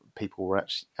 people were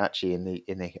actually in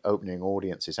the opening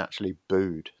audiences actually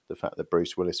booed the fact that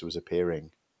Bruce Willis was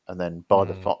appearing. And then by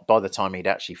the time he'd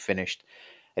actually finished,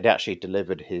 had actually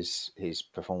delivered his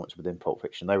performance within Pulp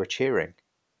Fiction, they were cheering.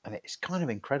 And it's kind of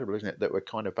incredible, isn't it, that we're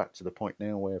kind of back to the point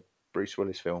now where Bruce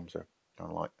Willis films are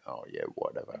kind of like, oh, yeah,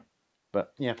 whatever.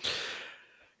 But, yeah.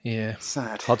 Yeah.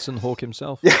 Sad. Hudson Hawk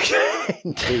himself.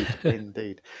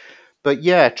 Indeed. But,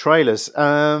 yeah, trailers.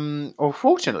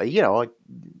 Unfortunately,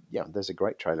 there's a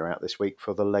great trailer out this week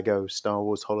for the Lego Star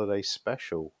Wars Holiday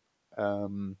Special. I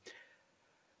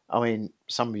mean,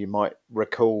 some of you might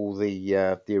recall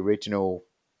the original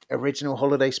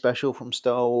holiday special from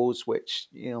Star Wars, which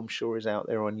I'm sure is out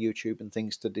there on YouTube and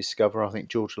things to discover. I think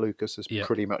George Lucas has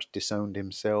pretty much disowned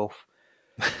himself.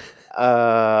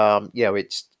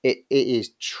 It is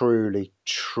truly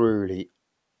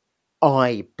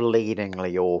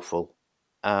eye-bleedingly awful.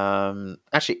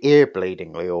 Actually,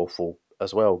 ear-bleedingly awful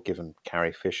as well, given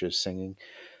Carrie Fisher's singing.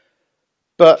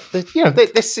 But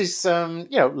this is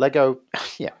Lego.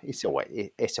 Yeah, it's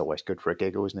always good for a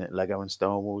giggle, isn't it? Lego and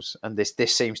Star Wars, and this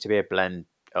seems to be a blend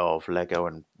of Lego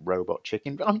and Robot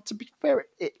Chicken. But to be fair,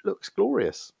 it looks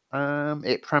glorious.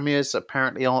 It premieres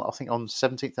apparently on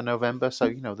 17th of November,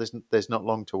 so there's not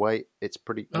long to wait.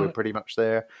 We're pretty much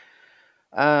there.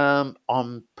 I'm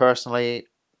going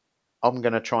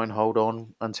to try and hold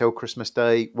on until Christmas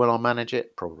Day. Will I manage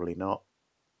it? Probably not.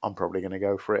 I'm probably going to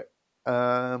go for it.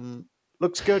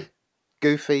 Looks good.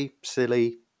 Goofy,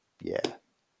 silly. Yeah,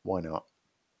 why not?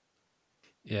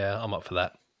 Yeah, I'm up for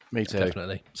that. Me too.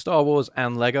 Definitely. Star Wars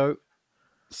and Lego,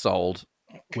 sold.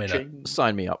 Winner.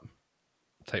 Sign me up.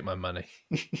 Take my money.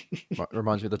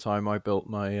 Reminds me of the time I built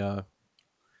my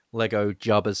Lego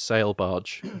Jabba's sail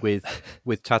barge with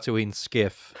Tatooine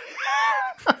skiff.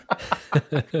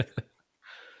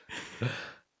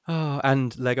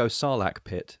 And Lego Sarlacc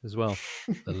pit as well.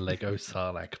 The Lego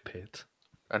Sarlacc pit.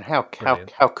 And how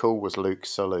cool was Luke's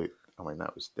salute? I mean,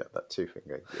 that was that two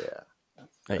finger. Yeah.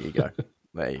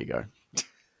 There you go.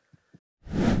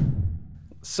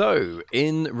 So,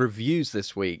 in reviews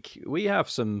this week, we have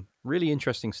some really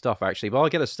interesting stuff, actually. But I'll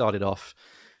get us started off.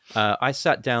 I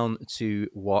sat down to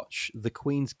watch The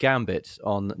Queen's Gambit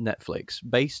on Netflix,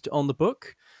 based on the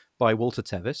book by Walter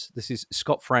Tevis. This is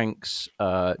Scott Frank's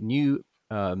new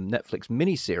Netflix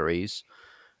miniseries,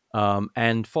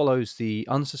 and follows the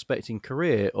unsuspecting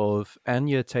career of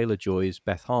Anya Taylor-Joy's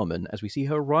Beth Harmon as we see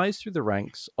her rise through the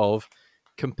ranks of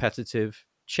competitive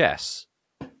chess.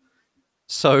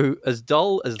 So, as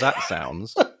dull as that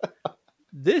sounds,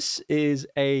 this is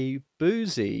a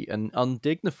boozy and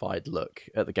undignified look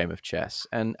at the game of chess.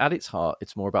 And at its heart,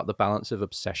 it's more about the balance of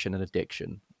obsession and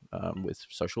addiction, with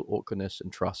social awkwardness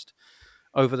and trust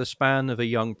over the span of a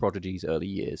young prodigy's early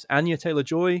years. Anya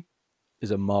Taylor-Joy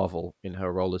is a marvel in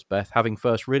her role as Beth, having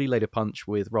first really laid a punch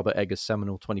with Robert Eggers'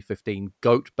 seminal 2015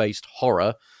 goat-based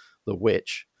horror, The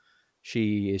Witch.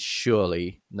 She is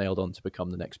surely nailed on to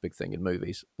become the next big thing in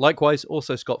movies. Likewise,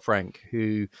 also Scott Frank,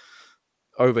 who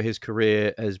over his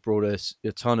career has brought us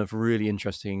a ton of really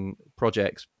interesting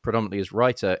projects, predominantly as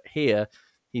writer. Here,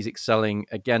 he's excelling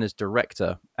again as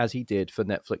director, as he did for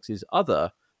Netflix's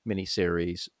other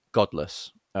miniseries,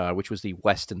 Godless, which was the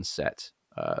Western set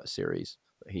series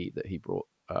that he brought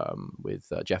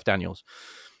with Jeff Daniels.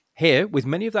 Here, with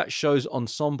many of that show's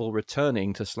ensemble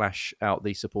returning to slash out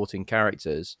the supporting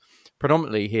characters,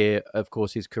 predominantly here, of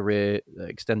course, his career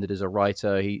extended as a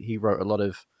writer. He wrote a lot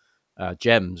of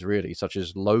gems, really, such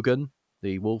as Logan,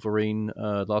 the Wolverine,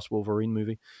 last Wolverine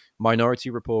movie. Minority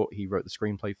Report, he wrote the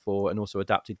screenplay for, and also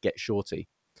adapted Get Shorty.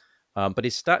 But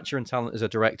his stature and talent as a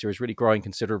director is really growing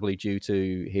considerably due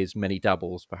to his many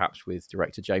dabbles, perhaps with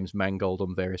director James Mangold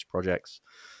on various projects.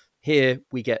 Here,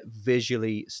 we get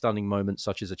visually stunning moments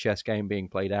such as a chess game being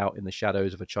played out in the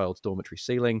shadows of a child's dormitory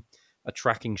ceiling, a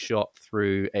tracking shot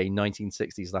through a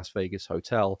 1960s Las Vegas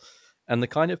hotel, and the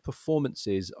kind of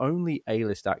performances only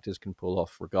A-list actors can pull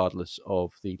off, regardless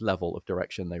of the level of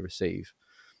direction they receive.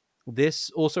 This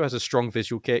also has a strong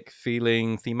visual kick,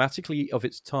 feeling thematically of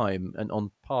its time and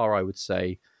on par, I would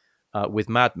say, with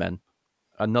Mad Men,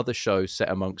 another show set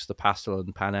amongst the pastel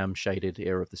and Pan Am shaded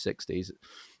era of the 60s.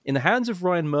 In the hands of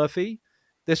Ryan Murphy,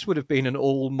 this would have been an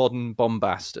all-modern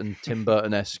bombast and Tim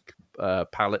Burton-esque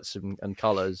palettes and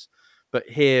colours. But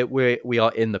here we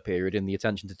are in the period, and the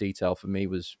attention to detail for me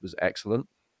was excellent.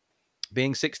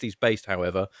 Being 60s based,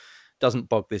 however, doesn't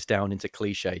bog this down into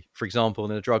cliche. For example,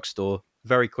 in a drugstore,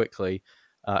 very quickly,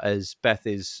 as Beth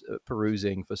is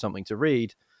perusing for something to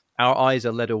read, our eyes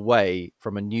are led away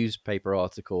from a newspaper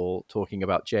article talking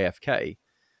about JFK,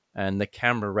 and the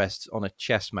camera rests on a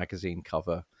chess magazine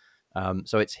cover.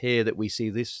 So it's here that we see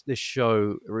this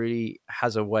show really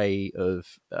has a way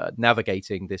of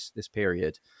navigating this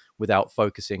period without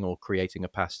focusing or creating a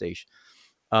pastiche.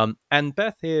 And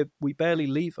Beth here, we barely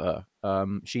leave her.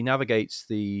 She navigates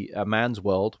the man's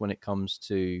world when it comes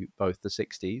to both the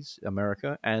 60s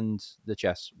America and the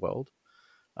chess world.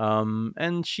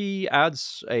 And she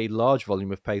adds a large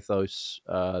volume of pathos,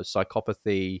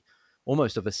 psychopathy,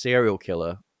 almost of a serial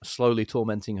killer, slowly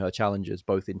tormenting her challengers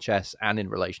both in chess and in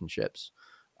relationships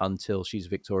until she's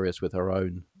victorious with her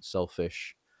own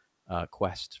selfish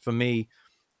quest. For me,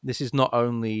 this is not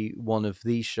only one of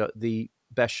the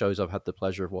best shows I've had the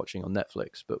pleasure of watching on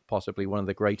Netflix, but possibly one of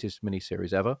the greatest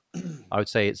miniseries ever. I would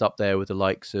say it's up there with the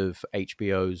likes of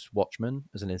HBO's Watchmen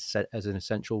as an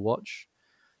essential watch.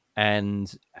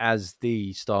 And as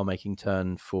the star-making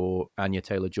turn for Anya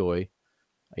Taylor-Joy,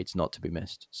 it's not to be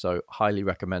missed. So highly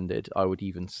recommended. I would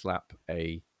even slap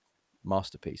a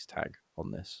masterpiece tag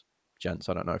on this. Gents,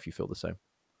 I don't know if you feel the same.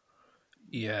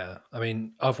 Yeah, I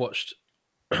mean, I've watched.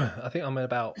 I think I'm at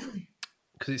about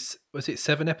because was it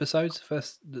 7 episodes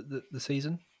first the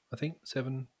season? I think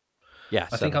 7. Yeah,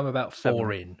 I think I'm about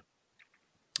 4 7. in,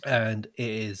 and it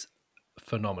is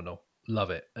phenomenal.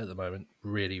 Love it at the moment.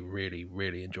 Really, really,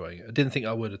 really enjoying it. I didn't think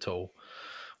I would at all.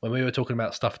 When we were talking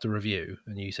about stuff to review,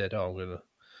 and you said, "Oh, I'm going to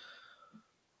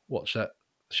watch that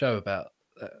show about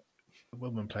that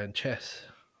woman playing chess,"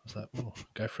 I was like, "Oh,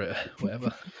 go for it,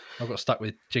 whatever." I got stuck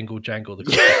with Jingle Jangle, the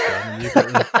Christmas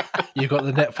film, and you got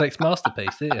the Netflix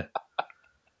masterpiece, didn't you?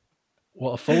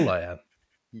 What a fool I am!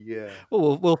 Yeah.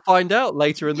 Well, we'll find out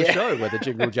later in the show whether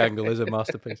Jingle Jangle is a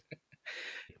masterpiece.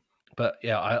 But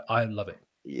yeah, I love it.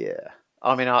 Yeah.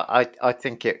 I mean, I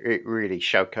think it really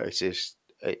showcases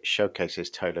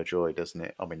Taylor-Joy, doesn't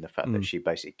it? I mean, the fact that she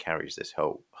basically carries this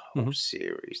whole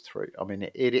series through. I mean,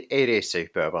 it is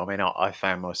superb. I mean, I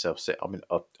found myself. I mean,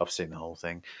 I've seen the whole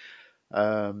thing.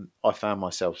 I found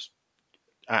myself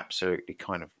absolutely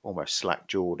kind of almost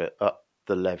slack-jawed at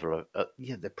the level of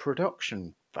the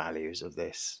production values of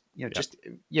this. Just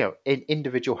in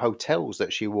individual hotels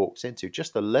that she walks into,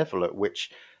 just the level at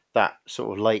which that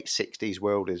sort of late 60s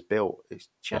world is built is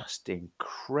just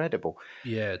incredible.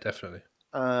 Yeah, definitely.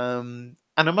 And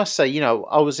I must say,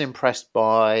 I was impressed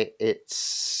by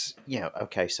its,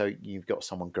 okay, so you've got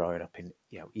someone growing up in,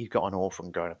 you've got an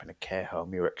orphan growing up in a care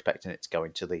home. You're expecting it to go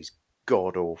into these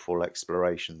god awful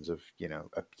explorations of,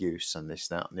 abuse and this,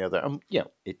 that, and the other.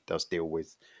 It does deal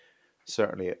with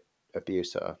certainly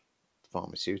abuse at a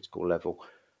pharmaceutical level.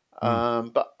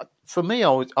 But for me,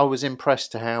 I was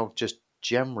impressed to how just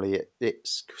generally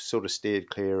it's sort of steered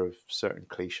clear of certain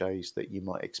cliches that you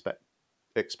might expect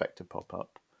to pop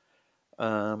up.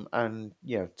 And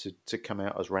to come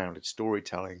out as rounded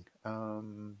storytelling.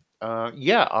 I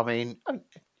mean,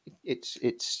 it's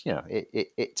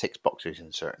it ticks boxes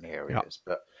in certain areas,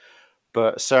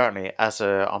 but certainly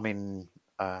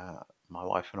my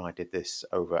wife and I did this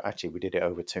we did it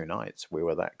over 2 nights. We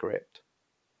were that gripped.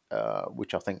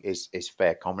 Which I think is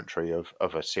fair commentary of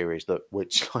a series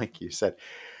which, like you said,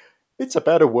 it's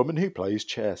about a woman who plays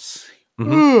chess.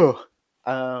 But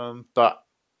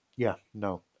yeah,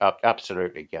 no,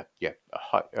 absolutely, yeah,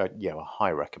 a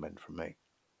high recommend from me.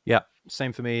 Yeah,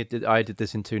 same for me. I did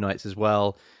this in 2 nights as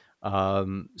well.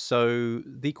 So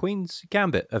the Queen's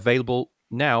Gambit available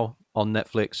now on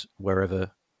Netflix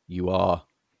wherever you are.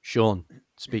 Sean,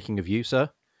 speaking of you, sir,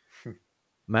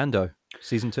 Mando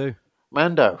season 2.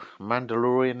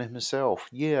 Mandalorian himself.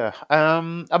 Yeah.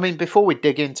 I mean, before we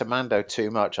dig into Mando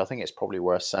too much, I think it's probably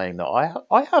worth saying that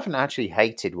I haven't actually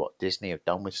hated what Disney have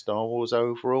done with Star Wars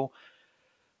overall.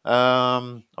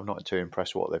 I'm not too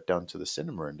impressed with what they've done to the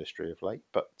cinema industry of late,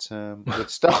 but with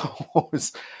Star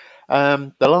Wars,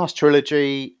 the last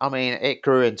trilogy, I mean, it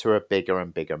grew into a bigger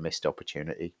and bigger missed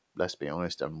opportunity. Let's be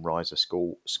honest. And Rise of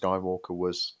Skywalker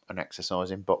was an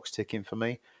exercise in box ticking for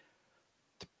me.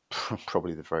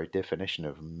 Probably the very definition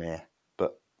of meh.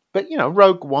 But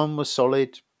Rogue One was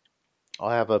solid.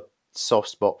 I have a soft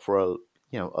spot for a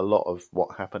lot of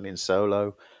what happened in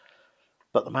Solo.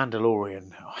 But the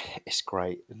Mandalorian, it's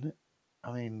great, isn't it?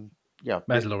 I mean, yeah,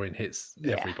 Mandalorian hits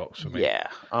yeah, every box for me. yeah.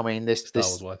 I mean, Star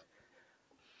Wars wise.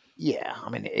 yeah. I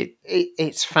mean,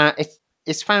 it's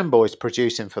fanboys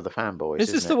producing for the fanboys. Is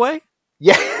this isn't the it? way?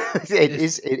 Yeah, it It's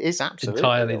is. It is absolutely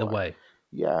entirely the way.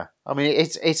 Yeah, I mean,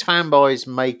 it's fanboys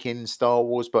making Star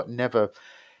Wars, but never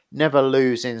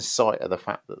losing sight of the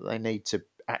fact that they need to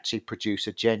actually produce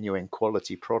a genuine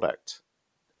quality product.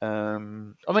 I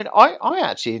mean, I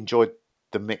actually enjoyed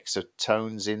the mix of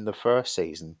tones in the first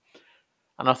season,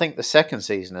 and I think the second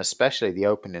season, especially the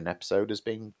opening episode, it's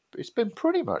been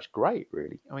pretty much great.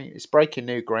 Really, I mean, it's breaking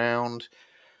new ground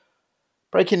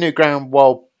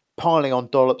while piling on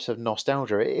dollops of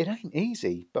nostalgia. It ain't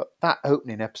easy, but that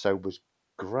opening episode was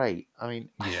great. I mean,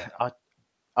 Yeah.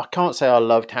 I can't say I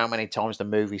loved how many times the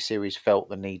movie series felt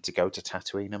the need to go to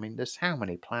Tatooine. I mean, there's how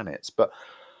many planets, but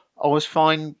I was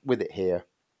fine with it here.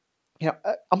 Yeah,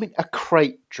 I mean, a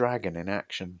crate dragon in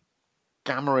action,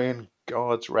 Gamorrean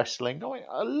guards wrestling. I mean,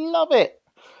 I love it.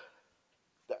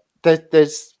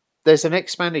 There's an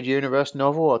expanded universe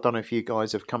novel. I don't know if you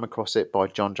guys have come across it by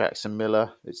John Jackson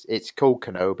Miller. It's called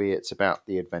Kenobi. It's about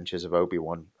the adventures of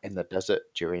Obi-Wan in the desert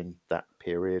during that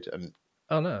period, and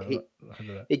Oh no, I've he not heard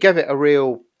of that. he gave it a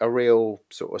real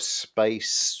sort of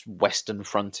space western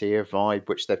frontier vibe,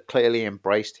 which they've clearly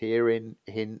embraced here in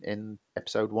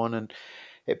episode 1, and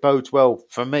it bodes well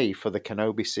for me for the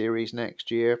Kenobi series next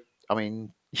year. I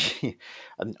mean,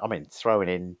 and I mean throwing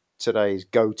in today's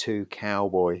go-to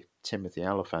cowboy Timothy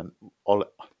Oliphant.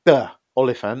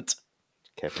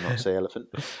 Careful not to say elephant.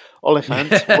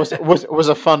 Oliphant was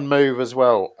a fun move as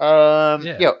well.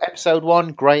 Yeah. Episode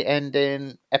 1, great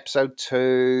ending. Episode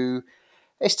 2,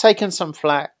 it's taken some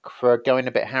flack for going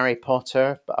a bit Harry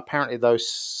Potter, but apparently those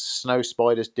snow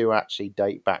spiders do actually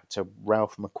date back to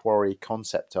Ralph McQuarrie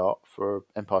concept art for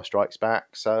Empire Strikes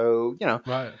Back. So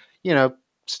Right.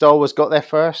 Star Wars got there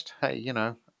first. Hey,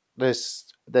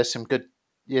 there's some good,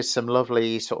 some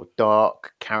lovely sort of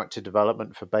dark character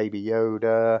development for Baby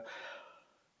Yoda.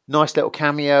 Nice little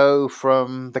cameo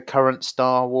from the current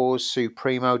Star Wars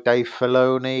Supremo Dave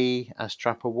Filoni as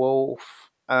Trapper Wolf.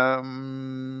 I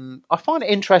find it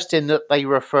interesting that they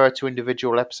refer to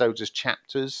individual episodes as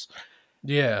chapters.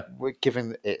 Yeah. Given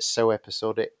that it's so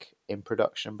episodic in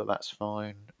production, but that's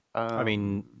fine. I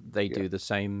mean, they do the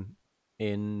same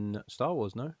in Star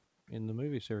Wars, no? In the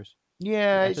movie series.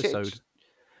 Yeah, Episode.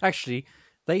 Actually,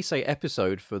 they say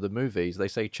episode for the movies. They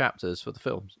say chapters for the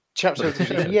films. chapter.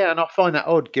 Yeah, and I find that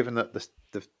odd, given that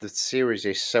the series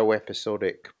is so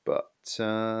episodic. But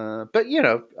for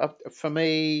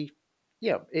me,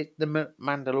 the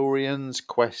Mandalorian's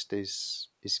quest is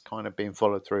kind of being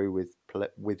followed through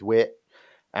with wit,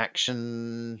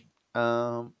 action.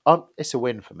 It's a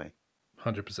win for me.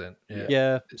 100%. Yeah.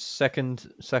 Yeah,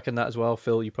 second that as well.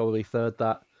 Phil, you probably third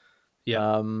that.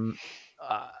 Yeah.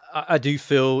 I do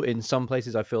feel in some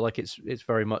places I feel like it's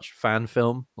very much fan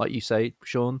film, like you say,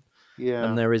 Sean. Yeah,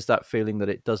 And there is that feeling that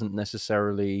it doesn't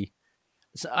necessarily.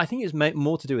 I think it's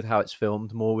more to do with how it's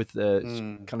filmed, more with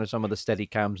the kind of some of the steady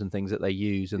cams and things that they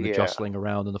use and the jostling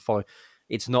around and the follow.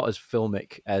 It's not as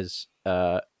filmic as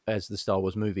the Star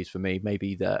Wars movies for me.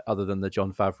 Maybe other than the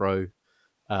Jon Favreau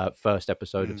first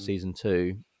episode of season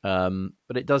 2,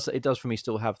 but it does for me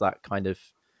still have that kind of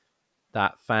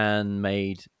that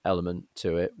fan-made element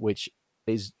to it, which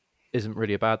isn't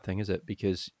really a bad thing, is it?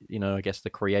 Because I guess the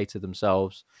creator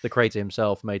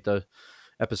himself made the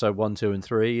episode 1, 2, and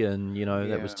 3, and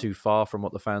that was too far from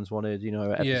what the fans wanted.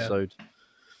 Episode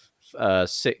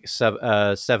 6,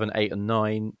 7, 8, and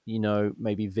 9,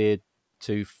 maybe veered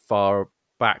too far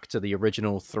back to the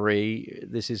original 3.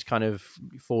 This is kind of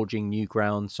forging new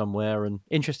ground somewhere, and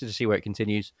interested to see where it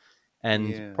continues,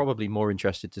 and probably more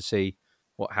interested to see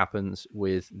what happens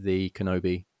with the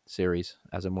Kenobi series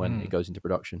as and when it goes into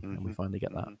production and we finally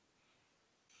get that.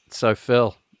 So,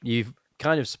 Phil, you've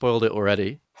kind of spoiled it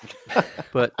already,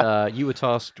 but you were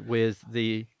tasked with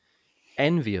the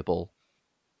enviable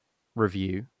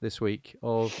review this week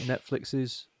of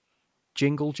Netflix's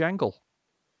Jingle Jangle.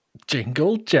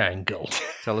 Jingle Jangle.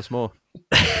 Tell us more.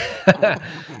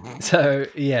 So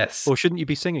yes, Or shouldn't you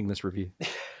be singing this review?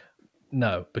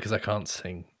 no, because I can't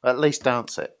sing. At least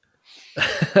dance it.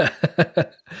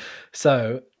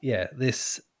 So yeah,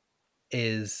 this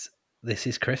is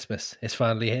Christmas. It's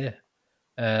finally here.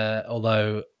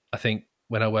 Although I think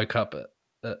when I woke up at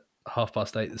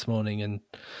 8:30 this morning and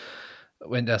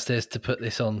went downstairs to put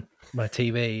this on my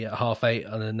TV at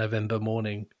 8:30 on a November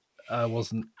morning, I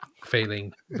wasn't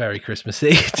feeling very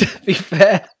Christmassy, to be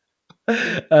fair.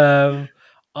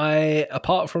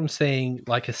 Apart from seeing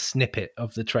like a snippet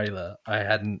of the trailer, I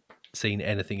hadn't seen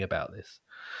anything about this.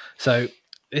 So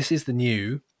this is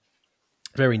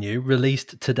very new,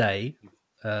 released today,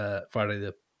 Friday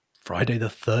the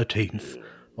 13th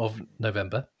of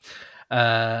November.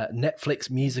 Netflix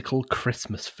musical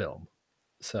Christmas film.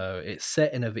 So it's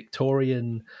set in a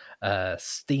Victorian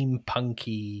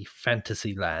steampunky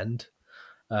fantasy land.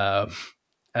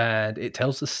 And it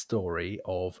tells the story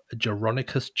of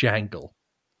Jeronicus Jangle,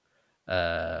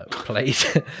 played.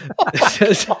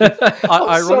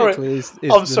 Ironically, is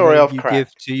I'm the sorry, name I've you cracked.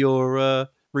 give to your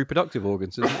reproductive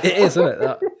organs, isn't it? It is, isn't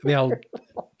it? The old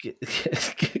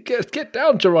get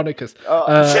down, Jeronicus.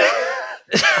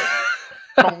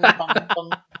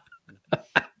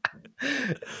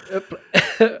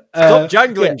 Stop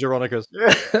jangling, Jeronicus.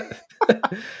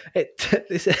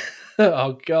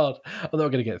 Oh God, I'm not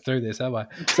going to get through this, am I?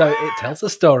 So it tells the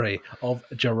story of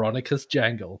Jeronicus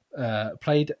Jangle,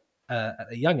 played at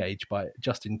a young age by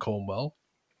Justin Cornwell,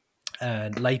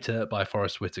 and later by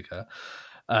Forrest Whittaker.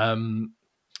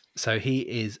 So he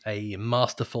is a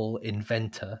masterful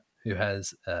inventor who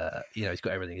has, he's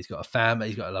got everything. He's got a family.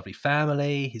 He's got a lovely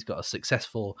family. He's got a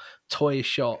successful toy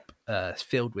shop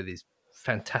filled with his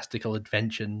fantastical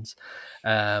inventions.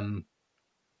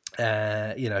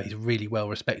 He's really well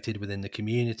respected within the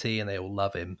community, and they all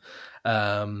love him.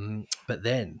 But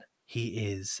then he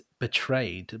is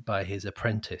betrayed by his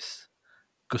apprentice,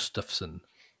 Gustafsson,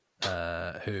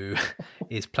 who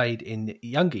is played in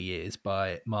younger years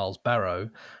by Miles Barrow,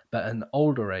 but an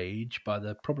older age by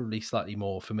the probably slightly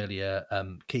more familiar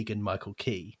Keegan Michael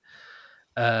Key.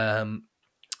 And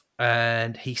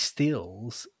he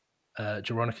steals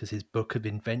Jeronicus' book of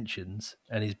inventions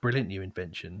and his brilliant new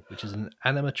invention, which is an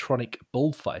animatronic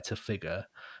bullfighter figure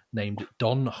named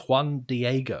Don Juan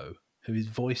Diego, who is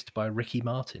voiced by Ricky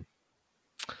Martin.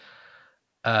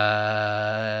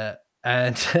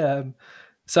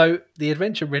 So the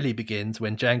adventure really begins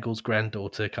when Jangle's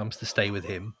granddaughter comes to stay with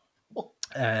him,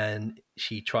 and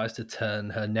she tries to turn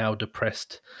her now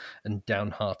depressed and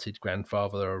downhearted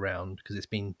grandfather around because it's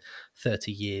been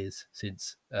 30 years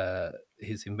since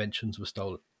his inventions were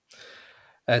stolen.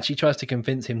 And she tries to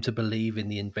convince him to believe in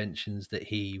the inventions that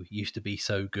he used to be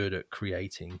so good at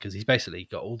creating, because he's basically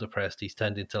got all depressed. He's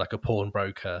turned into like a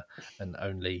pawnbroker, and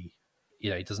only,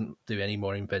 he doesn't do any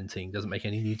more inventing, doesn't make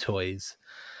any new toys.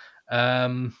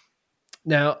 Now,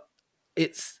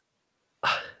 it's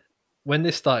when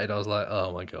this started, I was like,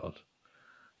 oh my God,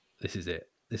 this is it.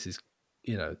 This is,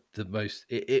 the most,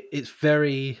 it's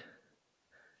very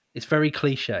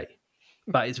cliche,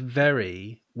 but it's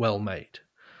very well made.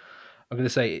 I'm going to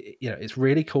say, it's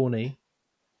really corny,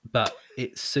 but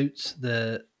it suits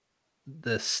the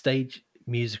stage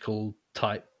musical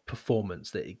type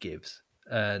performance that it gives.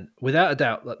 And without a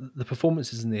doubt, the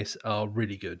performances in this are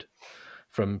really good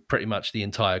from pretty much the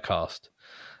entire cast.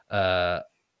 I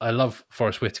love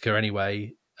Forrest Whitaker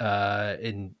anyway,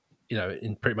 in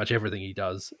pretty much everything he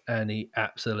does, and he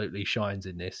absolutely shines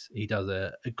in this. He does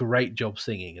a great job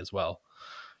singing as well.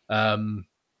 On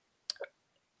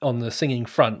the singing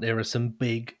front, there are some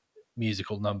big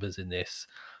musical numbers in this,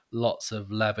 lots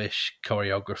of lavish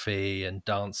choreography and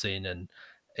dancing, and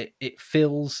it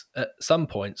feels at some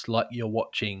points like you're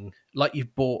watching, like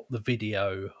you've bought the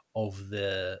video of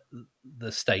the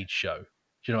stage show.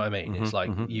 Do you know what I mean? Mm-hmm, It's like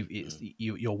mm-hmm.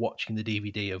 you're watching the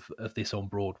DVD of this on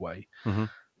Broadway. Mm-hmm.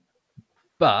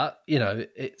 But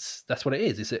that's what it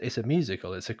is. It's a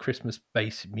musical. It's a Christmas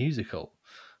based musical.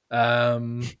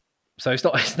 So it's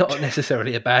not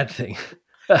necessarily a bad thing.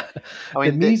 I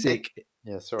mean, the music.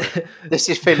 Yeah, sorry. This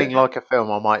is feeling like a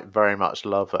film I might very much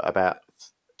love at about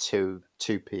 2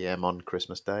 p.m. on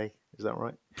Christmas Day. Is that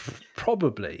right?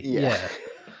 Probably, Yeah. yeah.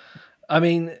 I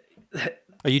mean,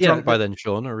 Are you drunk by then,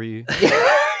 Sean, or are you?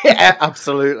 Yeah,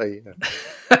 absolutely.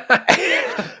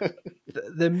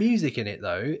 The music in it,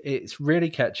 though, it's really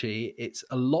catchy. It's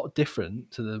a lot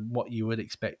different to what you would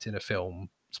expect in a film,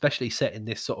 especially set in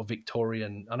this sort of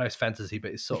Victorian, I know it's fantasy,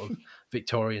 but it's sort of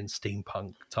Victorian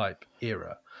steampunk type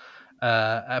era.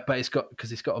 But it's got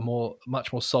a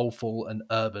much more soulful and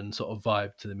urban sort of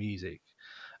vibe to the music.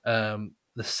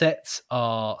 The sets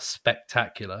are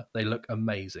spectacular. They look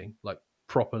amazing, like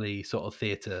properly sort of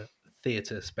theater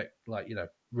spec, like, you know,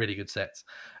 really good sets.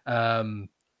 CGI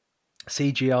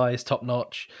is top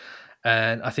notch.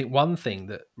 And I think one thing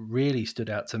that really stood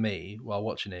out to me while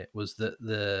watching it was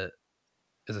that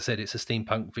as I said, it's a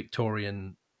steampunk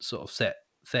Victorian sort of set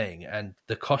thing, and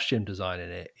the costume design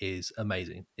in it is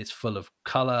amazing. It's full of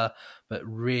color, but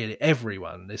really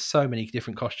there's so many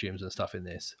different costumes and stuff in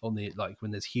this, on the, like, when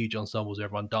there's huge ensembles,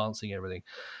 everyone dancing, everything,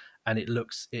 and it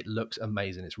looks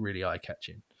amazing. It's really eye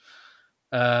catching.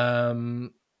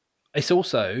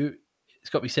 It's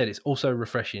got to be said, it's also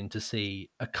refreshing to see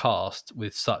a cast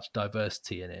with such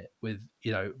diversity in it, with,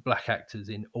 you know, black actors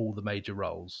in all the major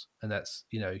roles, and that's,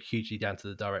 you know, hugely down to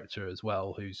the director as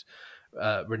well, who's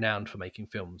renowned for making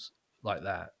films like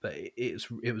that. But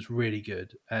it was really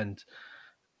good, and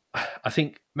I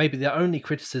think maybe the only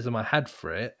criticism I had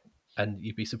for it, and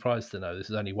you'd be surprised to know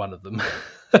this is only one of them,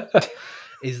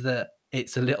 is that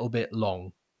it's a little bit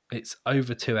long. It's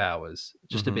over 2 hours,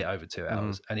 just a bit over 2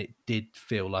 hours, and it did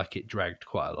feel like it dragged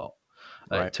quite a lot.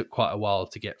 Right. It took quite a while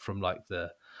to get from like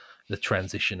the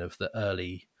transition of the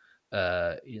early,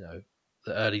 the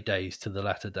early days to the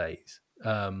latter days.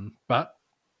 But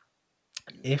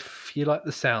if you like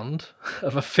the sound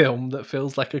of a film that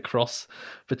feels like a cross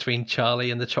between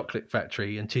Charlie and the Chocolate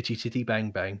Factory and Chitty Chitty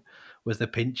Bang Bang, with a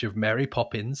pinch of Mary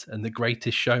Poppins and The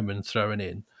Greatest Showman thrown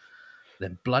in,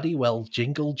 then bloody well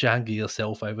jingle jangle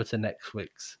yourself over to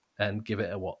Netflix and give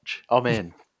it a watch. I'm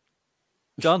in.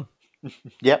 Done.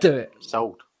 Yep. Do it.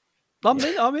 Sold. I'm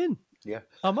in. Yeah.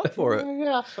 I'm up for it.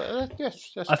 Yeah.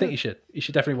 Yes. I think you should. You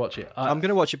should definitely watch it. I'm going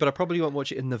to watch it, but I probably won't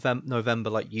watch it in November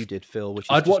like you did, Phil. Which is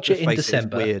I'd watch it let's in face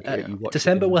December. It's weird that you watch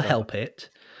December it in will November. help it.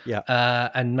 Yeah.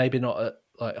 And maybe not at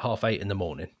like 8:30 in the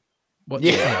morning. Watch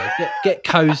Yeah. it, you know, get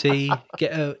cozy,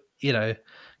 get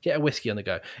a whiskey on the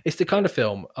go. It's the kind of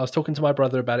film, I was talking to my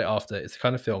brother about it after. It's the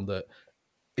kind of film that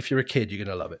if you're a kid, you're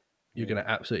going to love it. You're going to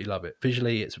absolutely love it.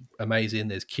 Visually, it's amazing.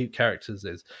 There's cute characters.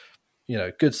 There's, you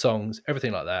know, good songs,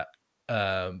 everything like that.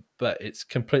 But it's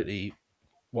completely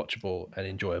watchable and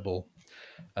enjoyable.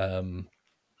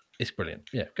 It's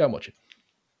brilliant. Yeah, go and watch it.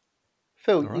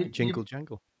 Phil, All right, Jingle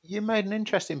Jangle. You made an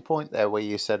interesting point there where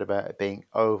you said about it being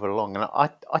overlong, and I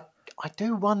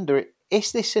do wonder,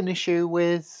 is this an issue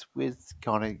with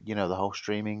kind of, you know, the whole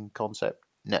streaming concept,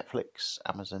 Netflix,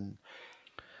 Amazon?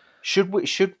 Should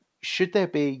there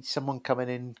be someone coming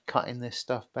in cutting this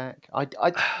stuff back? I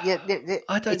don't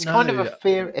it's know. kind of a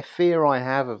fear I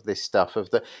have of this stuff,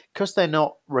 because they're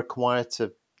not required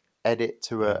to edit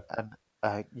to a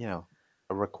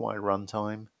required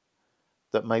runtime,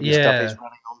 that maybe stuff is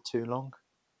running on too long.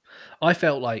 I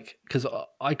felt like, because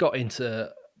I got into,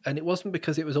 and it wasn't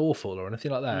because it was awful or anything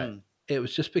like that. It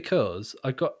was just because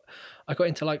I got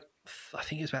into, like, I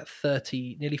think it was about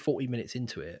 30, nearly 40 minutes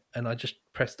into it, and I just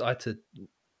pressed. I went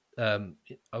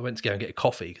to go and get a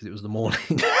coffee because it was the morning.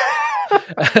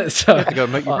 So You have to go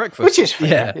and make your breakfast. Which is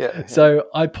fair. yeah. So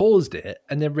I paused it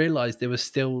and then realised there was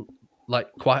still like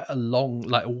quite a long,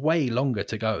 like way longer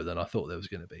to go than I thought there was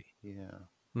going to be. Yeah.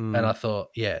 And I thought,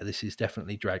 yeah, this is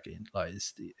definitely dragging. Like,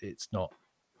 it's not.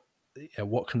 You know,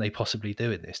 what can they possibly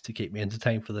do in this to keep me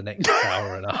entertained for the next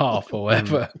hour and a half or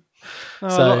whatever?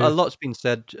 A lot's been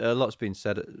said. A lot's been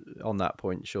said on that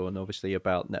point, Sean. Obviously,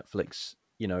 about Netflix,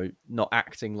 you know, not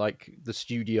acting like the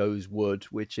studios would,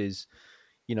 which is,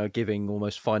 you know, giving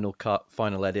almost final cut,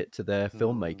 final edit to their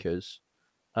filmmakers.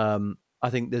 I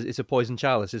think it's a poison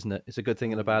chalice, isn't it? It's a good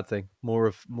thing and a bad thing. More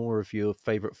of your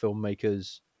favorite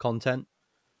filmmakers' content.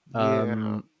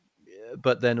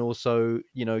 But then also,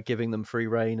 you know, giving them free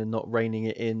reign and not reining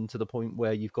it in to the point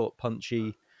where you've got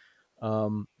punchy,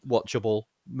 watchable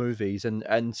movies.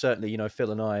 And certainly, you know,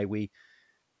 Phil and I, we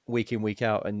week in, week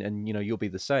out, and you know, you'll be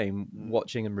the same,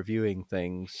 watching and reviewing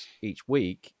things each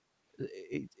week.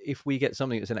 If we get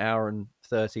something that's an hour and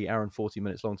 40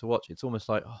 minutes long to watch, it's almost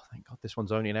like, oh, thank God, this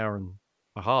one's only an hour and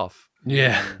a half.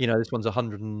 Yeah. You know, this one's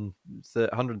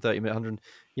 130 minutes,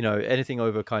 you know, anything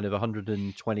over kind of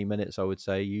 120 minutes, I would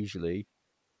say, usually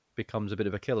becomes a bit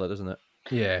of a killer, doesn't it?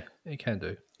 Yeah, it can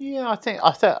do. Yeah, I think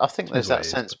there's that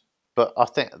sense, but I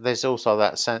think there's also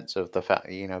that sense of the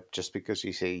fact, you know, just because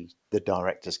you see the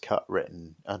director's cut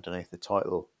written underneath the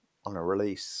title on a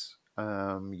release,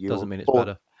 doesn't mean it's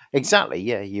better. Exactly,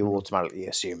 yeah. You automatically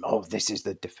assume, oh, this is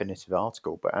the definitive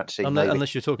article, but actually,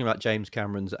 unless you're talking about James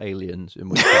Cameron's Aliens, in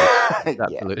which case,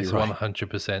 absolutely it's right.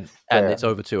 100%, and it's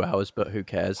over 2 hours. But who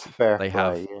cares? Fair they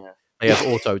play, have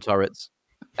auto turrets.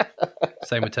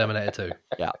 Same with Terminator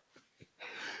 2.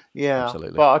 Yeah,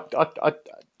 absolutely. But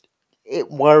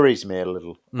it worries me a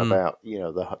little about, you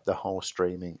know, the whole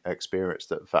streaming experience.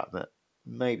 The fact that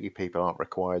maybe people aren't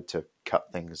required to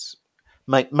cut things,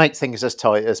 make things as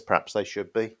tight as perhaps they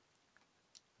should be.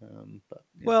 But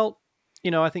yeah. Well,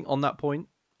 I think on that point,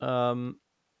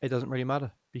 it doesn't really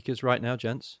matter because right now,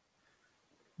 gents,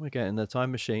 we're getting the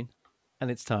time machine, and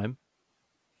it's time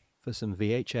for some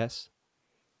VHS.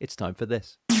 It's time for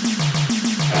this.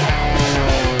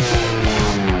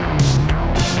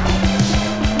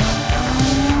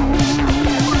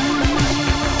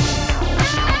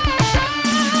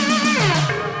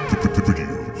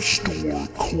 Video Store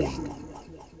Corner.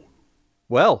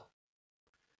 Well,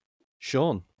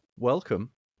 Sean,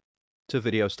 welcome to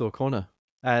Video Store Corner.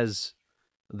 As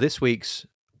this week's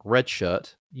red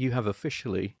shirt, you have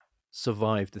officially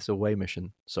survived this away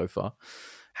mission so far.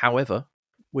 However,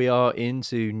 we are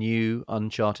into new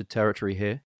uncharted territory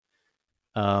here.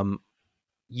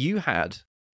 You had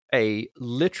a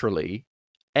literally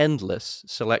endless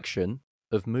selection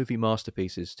of movie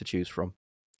masterpieces to choose from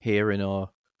here in our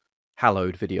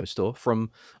hallowed video store, from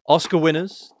Oscar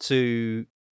winners to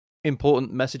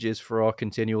important messages for our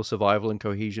continual survival and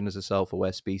cohesion as a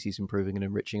self-aware species, improving and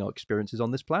enriching our experiences on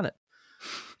this planet.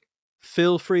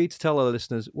 Feel free to tell our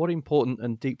listeners what important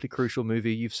and deeply crucial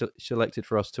movie you've selected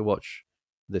for us to watch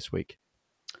this week.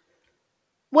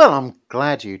 Well, I'm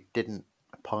glad you didn't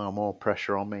pile more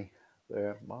pressure on me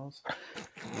there, Miles.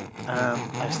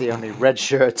 As the only red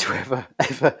shirt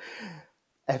to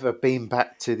ever been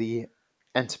back to the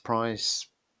Enterprise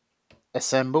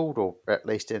assembled, or at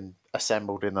least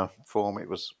assembled in the form it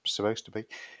was supposed to be.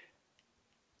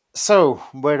 So,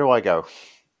 where do I go?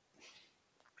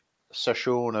 Sir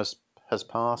Sean has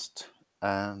passed,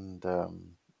 and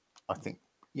I think,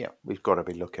 we've got to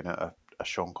be looking at a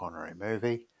Sean Connery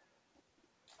movie.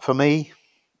 For me,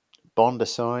 Bond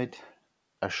aside,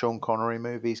 as Sean Connery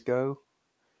movies go,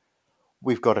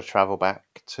 we've got to travel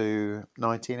back to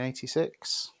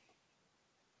 1986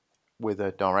 with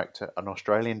an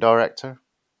Australian director,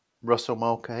 Russell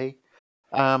Mulcahy.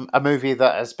 A movie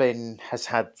that has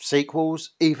had sequels,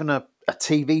 even a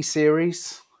TV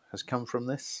series has come from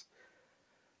this.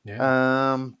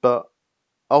 Yeah. But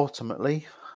ultimately,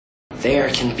 there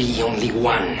can be only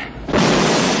one.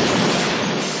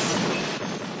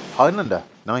 Highlander,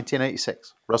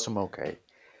 1986, Russell Mulcahy.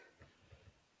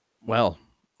 Well,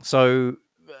 so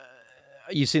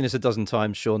you've seen this a dozen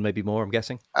times, Sean, maybe more, I'm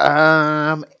guessing?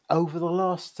 Over the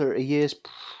last 30 years,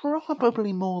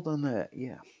 probably more than that,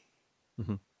 yeah.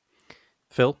 Mm-hmm.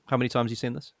 Phil, how many times have you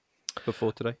seen this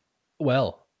before today?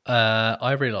 Well,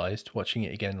 I realised watching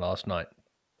it again last night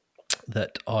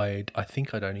that I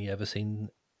think I'd only ever seen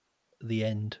the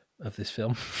end of this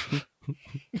film.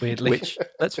 Weirdly, which,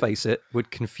 let's face it,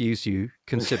 would confuse you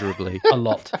considerably. a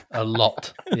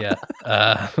lot, yeah.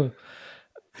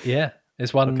 Yeah,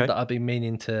 it's one that I've been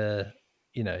meaning to,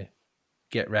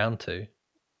 get round to.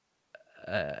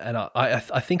 And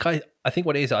I think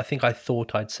what it is, I think I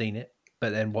thought I'd seen it,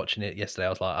 but then watching it yesterday, I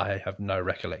was like, I have no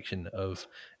recollection of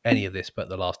any of this but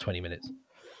the last 20 minutes.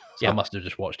 So I must have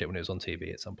just watched it when it was on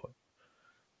TV at some point.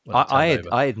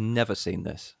 I had never seen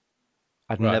this.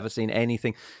 I'd never seen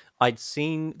anything. I'd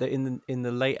seen that in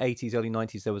the late 80s, early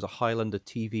 90s, there was a Highlander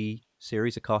TV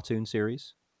series, a cartoon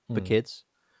series for kids,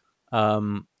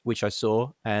 which I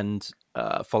saw, and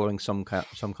following some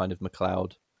kind of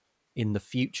MacLeod in the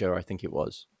future, I think it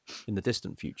was, in the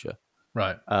distant future.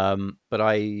 Right. But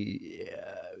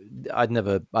I'd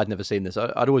never seen this.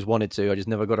 I'd always wanted to. I just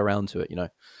never got around to it,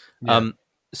 Yeah.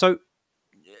 So,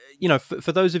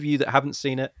 for those of you that haven't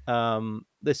seen it,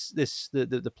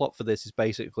 the plot for this is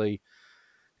basically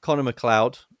Connor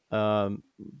MacLeod,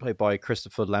 played by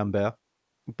Christopher Lambert,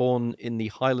 born in the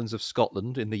Highlands of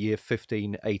Scotland in the year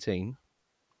 1518.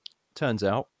 Turns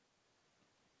out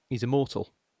he's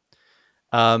immortal.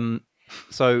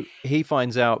 So he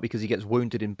finds out because he gets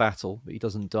wounded in battle, but he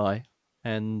doesn't die,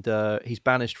 and he's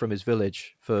banished from his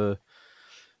village for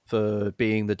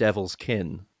being the devil's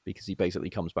kin, because he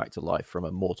basically comes back to life from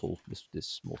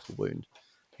this mortal wound.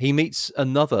 He meets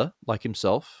another like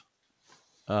himself,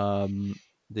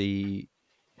 the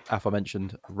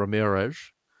aforementioned Ramirez,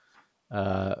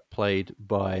 played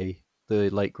by the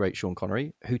late great Sean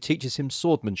Connery, who teaches him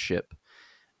swordsmanship,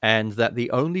 and that the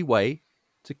only way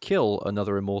to kill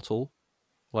another immortal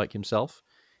like himself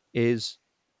is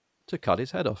to cut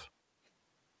his head off.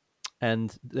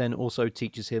 And then also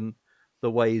teaches him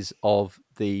the ways of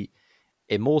the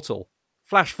immortal.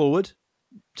 Flash forward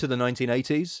to the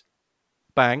 1980s.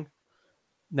 Bang.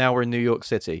 Now we're in New York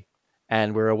City,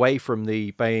 and we're away from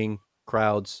the baying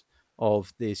crowds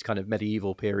of this kind of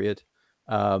medieval period.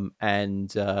 And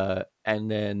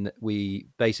then we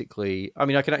basically, I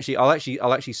mean, I'll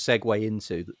actually segue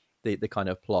into the kind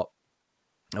of plot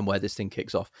and where this thing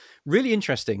kicks off. Really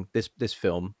interesting, this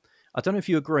film. I don't know if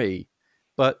you agree,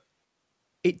 but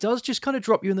it does just kind of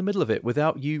drop you in the middle of it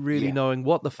without you really knowing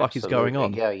what the fuck is going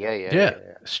on. Yeah.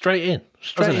 Straight in.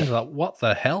 Like, what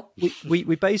the hell?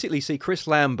 We basically see Chris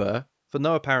Lambert, for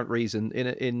no apparent reason,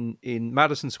 in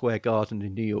Madison Square Garden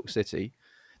in New York City.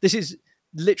 This is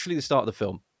literally the start of the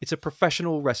film. It's a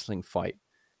professional wrestling fight.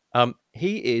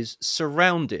 He is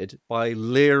surrounded by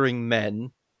leering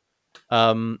men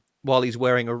while he's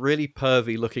wearing a really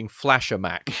pervy-looking flasher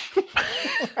Mac.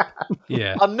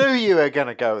 Yeah. I knew you were going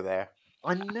to go there.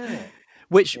 I knew it.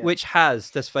 Which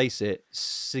has, let's face it,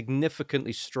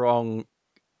 significantly strong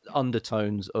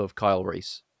undertones of Kyle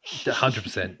Reese.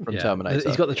 100% from Terminator.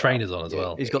 He's got the trainers on as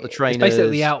well. He's got the trainers. It's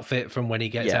basically the outfit from when he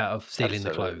gets out of stealing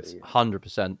the clothes.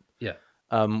 100%. Yeah.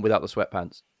 Without the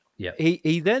sweatpants. Yeah.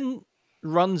 He then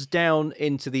runs down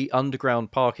into the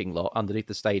underground parking lot underneath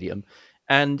the stadium,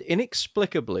 and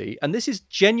inexplicably, and this is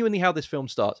genuinely how this film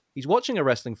starts, he's watching a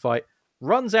wrestling fight,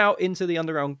 runs out into the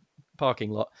underground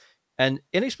parking lot, and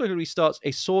inexplicably starts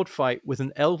a sword fight with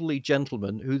an elderly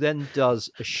gentleman who then does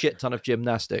a shit ton of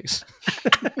gymnastics.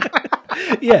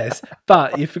 Yes,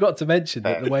 but you forgot to mention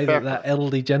that the way that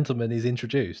elderly gentleman is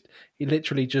introduced, he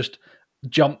literally just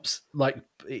jumps, like,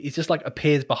 he just like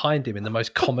appears behind him in the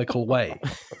most comical way.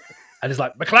 And it's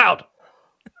like, McLeod!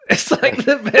 It's like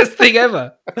the best thing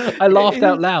ever. I laughed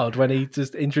out loud when he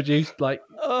just introduced, like,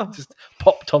 just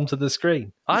popped onto the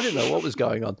screen. I didn't know what was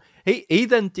going on. He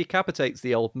then decapitates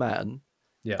the old man,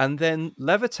 and then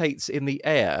levitates in the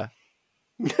air,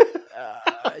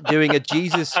 doing a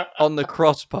Jesus on the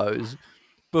cross pose,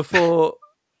 before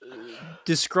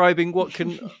describing what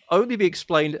can only be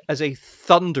explained as a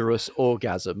thunderous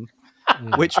orgasm,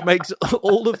 which makes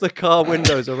all of the car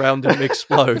windows around him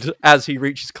explode as he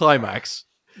reaches climax.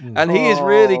 And he is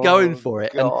really going for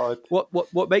it. God. And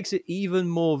what makes it even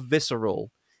more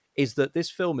visceral is that this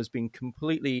film has been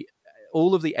completely,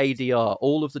 all of the ADR,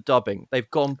 all of the dubbing, they've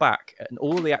gone back, and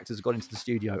all of the actors have gone into the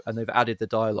studio and they've added the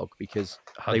dialogue because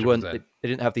 100%. they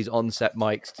didn't have these on-set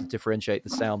mics to differentiate the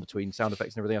sound between sound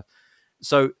effects and everything else.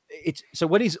 So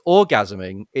when he's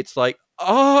orgasming, it's like,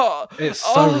 it's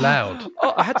so loud.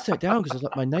 I had to take it down because I was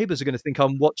like, my neighbors are going to think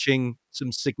I'm watching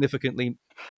some significantly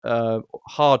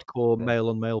hardcore male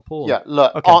on male porn. Yeah,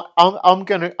 look, okay. I'm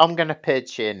gonna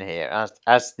pitch in here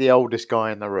as the oldest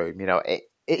guy in the room. You know,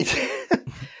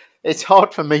 it's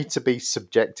hard for me to be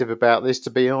subjective about this,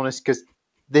 to be honest, because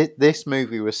this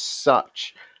movie was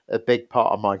such a big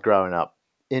part of my growing up.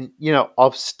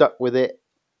 I've stuck with it.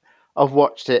 I've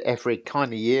watched it every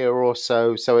kind of year or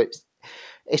so. So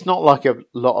it's not like a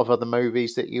lot of other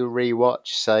movies that you rewatch,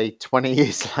 say, 20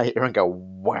 years later and go,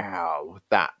 wow,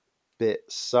 that bit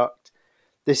sucked.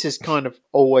 This has kind of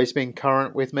always been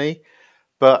current with me.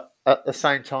 But at the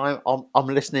same time, I'm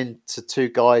listening to two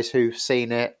guys who've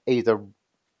seen it either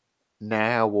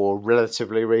now or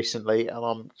relatively recently, and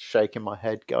I'm shaking my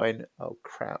head going, oh,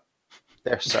 crap,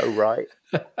 they're so right.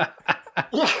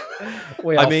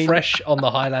 We are fresh on the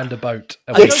Highlander boat.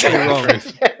 Don't get me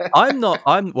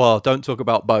wrong. Well, don't talk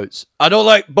about boats. I don't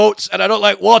like boats and I don't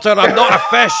like water. I'm not a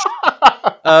fish.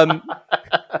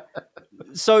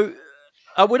 So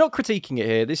we're not critiquing it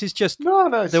here. This is just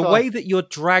the way that you're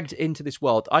dragged into this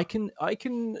world. I can.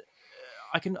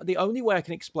 The only way I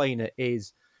can explain it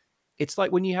is, it's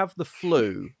like when you have the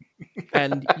flu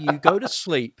and you go to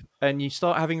sleep and you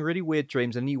start having really weird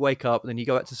dreams and you wake up and then you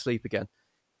go back to sleep again.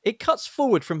 It cuts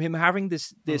forward from him having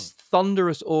this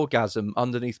thunderous orgasm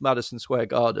underneath Madison Square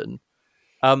Garden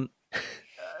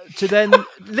to then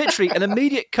literally an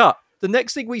immediate cut. The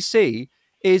next thing we see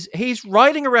is he's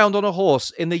riding around on a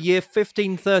horse in the year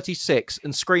 1536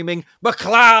 and screaming,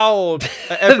 McLeod!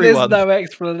 at everyone. There's no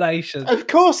explanation. Of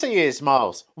course he is,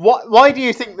 Miles. Why do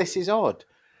you think this is odd?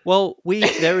 Well,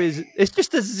 it's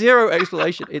just a zero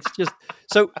explanation. It's just,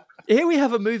 so here we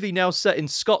have a movie now set in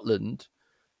Scotland,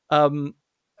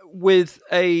 with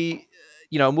and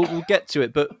we'll get to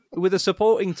it, but with a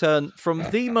supporting turn from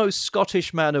the most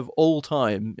Scottish man of all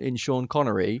time in Sean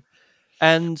Connery.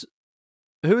 And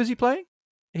who is he playing?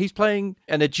 He's playing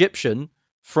an Egyptian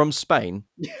from Spain.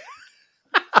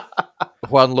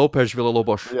 Juan Lopez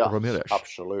Villalobos Ramirez.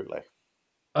 Absolutely.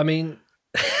 I mean...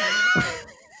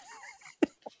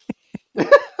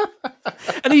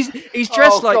 And he's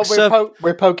dressed like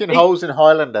we're poking holes in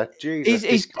Highlander.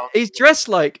 Jesus, he's dressed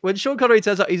like, when Sean Connery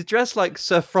turns up, he's dressed like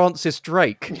Sir Francis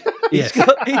Drake. Yes.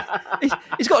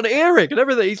 He's got an earring and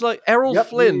everything. He's like Errol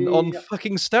Flynn on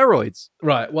fucking steroids.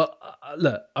 Right. Well,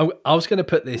 look, I was going to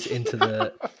put this into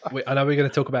the. I know we're going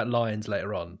to talk about lines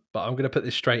later on, but I'm going to put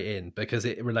this straight in because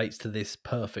it relates to this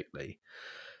perfectly.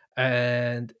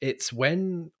 And it's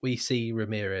when we see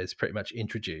Ramirez pretty much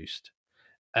introduced,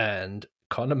 and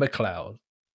Connor McLeod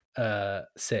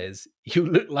says, "You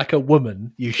look like a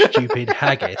woman, you stupid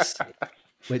haggis,"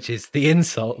 which is the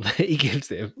insult that he gives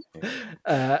him.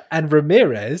 And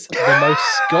Ramirez, the most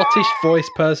Scottish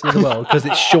voiced person in the world, because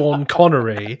it's Sean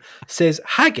Connery, says,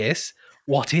 "Haggis?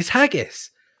 What is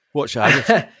haggis? What's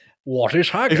haggis? What is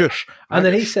haggis?" And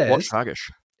then he What's says,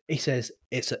 haggis?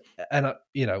 it's a, and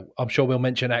I'm sure we'll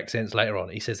mention accents later on.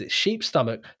 He says it's sheep's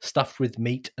stomach stuffed with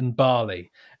meat and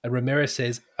barley. And Ramirez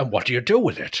says, "And what do you do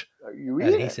with it?"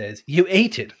 And he says, "You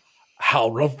eat it." How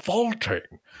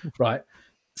revolting, right?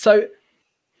 So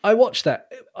I watched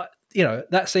that.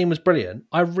 That scene was brilliant.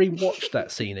 I rewatched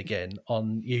that scene again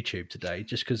on YouTube today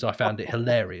just because I found it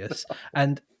hilarious.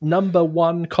 And number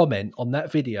one comment on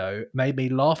that video made me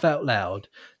laugh out loud.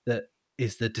 That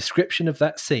is the description of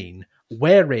that scene,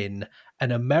 wherein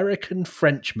an American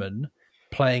Frenchman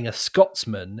playing a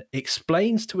Scotsman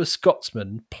explains to a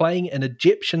Scotsman playing an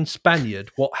Egyptian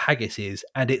Spaniard what haggis is,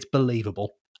 and it's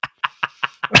believable.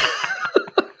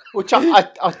 Which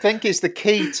I think is the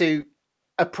key to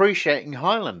appreciating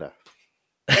Highlander.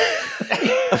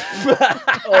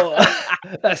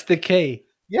 That's the key.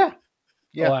 Yeah.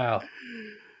 Wow.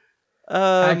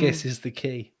 Haggis is the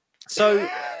key. So,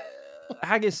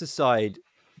 haggis aside,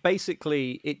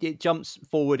 basically, it jumps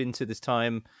forward into this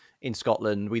time in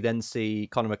Scotland. We then see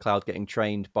Conor McLeod getting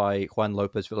trained by Juan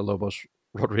Lopez Villalobos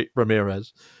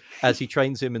Ramirez as he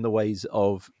trains him in the ways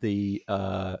of the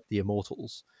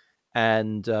Immortals,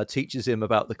 and teaches him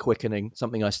about the quickening,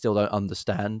 something I still don't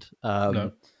understand.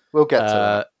 No. We'll get to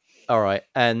that. All right,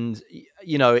 and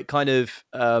it kind of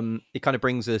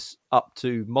brings us up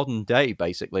to modern day.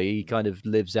 Basically, he kind of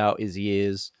lives out his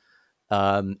years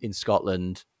in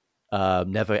Scotland,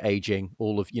 never aging.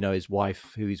 All of his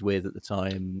wife, who he's with at the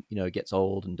time, gets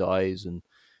old and dies, and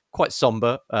quite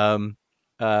somber. And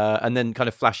then kind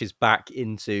of flashes back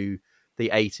into the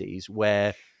 80s,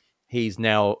 where he's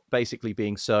now basically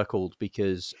being circled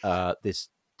because this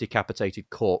decapitated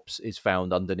corpse is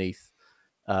found underneath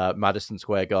Madison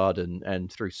Square Garden,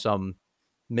 and through some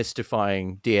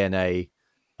mystifying DNA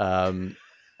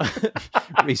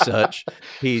research,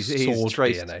 he's Sword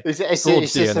traced DNA. It's sword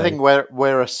this the DNA. thing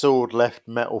where a sword left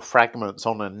metal fragments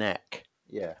on a neck.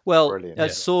 Yeah. Well, brilliant. a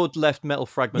sword left metal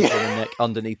fragments on the neck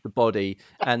underneath the body,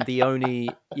 and the only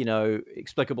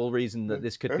explicable reason that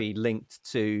this could be linked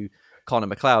to Conor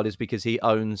McLeod is because he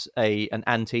owns an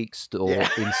antique store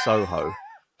in Soho.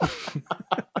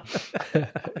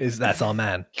 That's our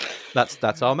man.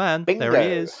 That's our man. Bingo. There he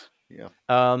is. Yeah.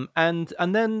 And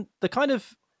then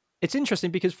it's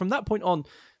interesting because from that point on,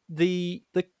 the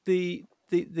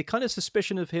kind of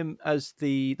suspicion of him as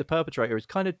the perpetrator is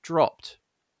kind of dropped,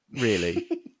 really.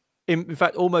 In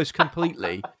fact, almost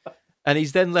completely. And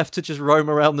he's then left to just roam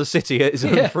around the city at his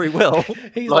own free will.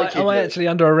 He's like, "Am I actually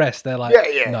under arrest?" They're like,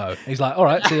 "No." He's like, "All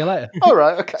right, see you later." All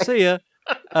right. Okay. See ya.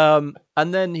 And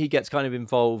then he gets kind of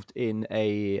involved in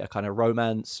a kind of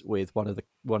romance with one of the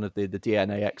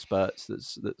DNA experts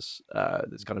that's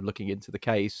kind of looking into the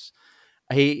case.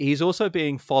 He's also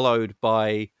being followed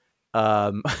by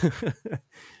by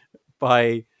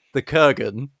the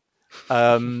Kurgan,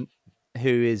 who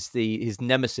is his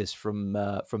nemesis from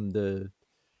the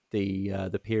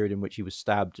period in which he was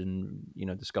stabbed and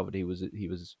discovered he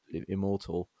was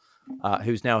immortal.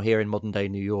 Who's now here in modern day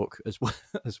New York as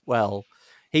well.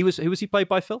 Who was he played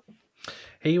by, Phil?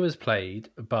 He was played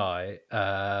by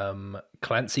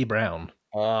Clancy Brown.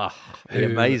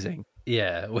 Amazing.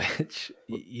 Yeah, which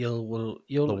you'll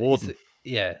The Warden.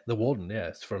 The Warden. Yeah,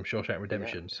 it's from Shawshank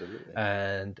Redemption, absolutely.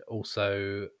 and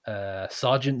also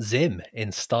Sergeant Zim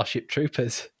in Starship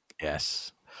Troopers.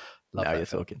 Yes. Love now that you're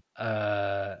film. talking.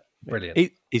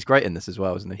 Brilliant. He's great in this as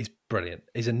well, isn't he? He's brilliant.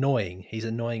 He's annoying. He's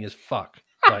annoying as fuck.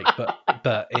 Like,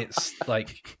 but it's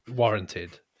like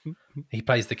warranted. He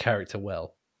plays the character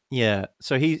well. Yeah.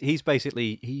 So he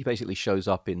basically shows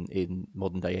up in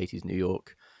modern day 80s New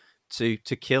York to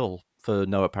kill for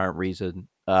no apparent reason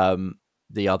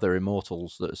the other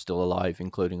immortals that are still alive,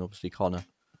 including obviously Connor.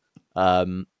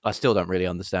 I still don't really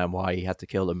understand why he had to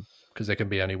kill them. Because there can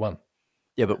be only one.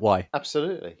 Yeah, but why?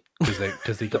 Absolutely.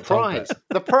 Because he The got told prize. that.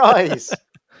 The prize.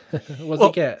 What does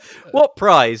he get? What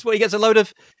prize? Well, he gets a load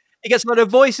of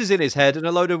voices in his head and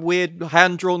a load of weird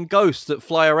hand-drawn ghosts that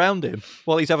fly around him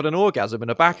while he's having an orgasm in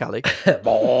a back alley.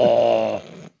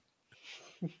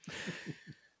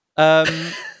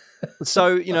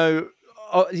 So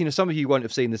some of you won't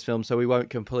have seen this film, so we won't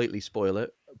completely spoil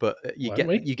it. But you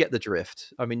get the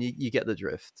drift. I mean, you get the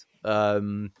drift.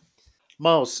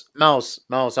 Miles,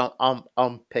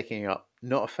 I'm picking up.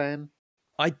 Not a fan.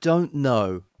 I don't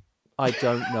know. I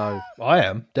don't know. I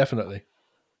am, definitely.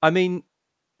 I mean,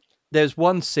 there's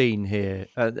one scene here,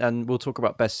 and we'll talk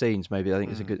about best scenes. Maybe I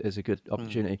think is a good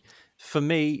opportunity for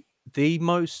me. The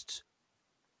most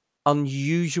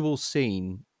unusual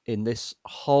scene in this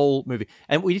whole movie,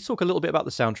 and we did talk a little bit about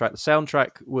the soundtrack. The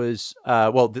soundtrack was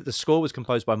the score was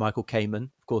composed by Michael Kamen,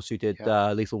 of course, who did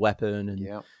Lethal Weapon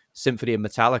and Symphony of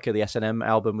Metallica, the S&M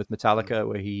album with Metallica,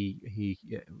 where he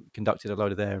conducted a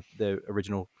load of their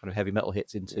original kind of heavy metal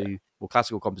hits into more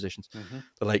classical compositions.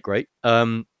 The late great.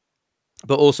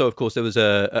 But also, of course, there was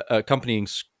a accompanying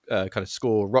kind of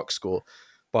rock score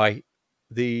by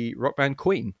the rock band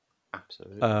Queen.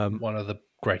 Absolutely. One of the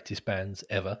greatest bands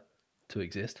ever to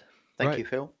exist. Thank you,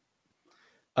 Phil.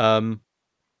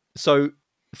 So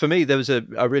for me, there was a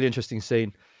really interesting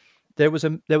scene. There was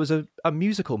a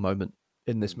musical moment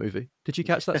in this movie. Did you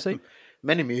catch that scene?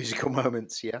 Many musical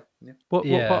moments, yeah. What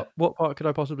part could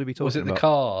I possibly be talking about? Was it the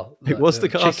car? It was the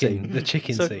car scene. The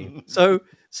chicken scene. So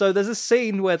there's a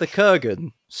scene where the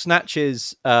Kurgan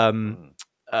snatches Connor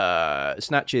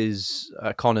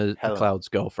McLeod's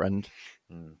girlfriend,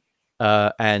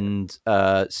 and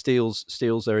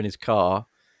steals her in his car,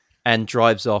 and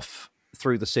drives off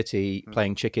through the city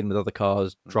playing chicken with other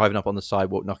cars, driving up on the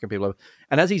sidewalk, knocking people over.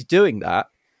 And as he's doing that,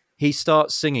 he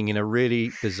starts singing in a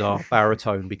really bizarre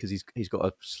baritone because he's got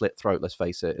a slit throat, let's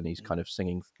face it, and he's kind of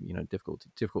singing, difficulty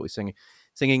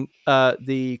singing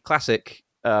the classic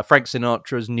Frank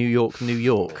Sinatra's New York, New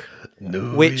York,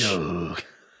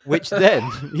 which then,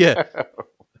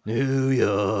 New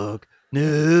York,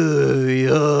 New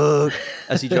York,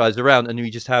 as he drives around, and we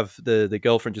just have the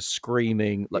girlfriend just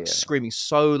screaming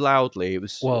so loudly. It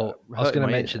was I was going to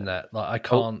mention that. Like, I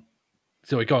can't.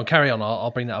 So go on, carry on.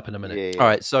 I'll bring that up in a minute. All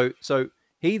right, so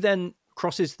he then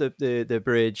crosses the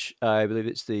bridge. I believe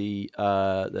it's the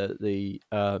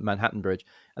Manhattan Bridge,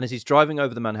 and as he's driving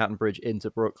over the Manhattan Bridge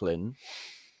into Brooklyn,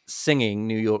 singing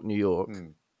 "New York, New York,"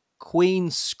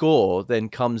 Queen's score then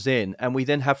comes in, and we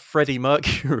then have Freddie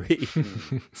Mercury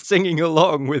singing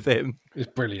along with him.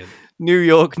 It's brilliant. New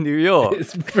York, New York.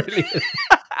 It's brilliant.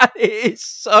 It is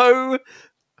so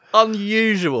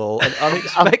unusual and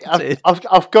unexpected.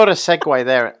 I've got to segue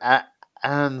there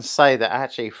and say that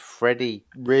actually Freddie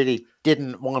really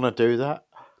didn't want to do that.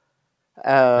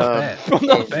 I'm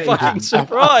not fucking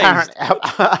surprised.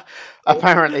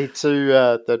 Apparently, to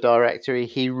the director,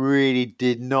 he really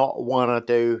did not want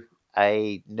to do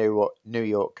a New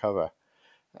York cover.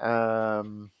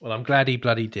 Well, I'm glad he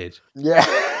bloody did. Yeah.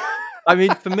 I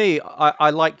mean, for me, I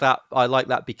like that. I like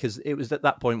that because it was at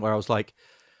that point where I was like,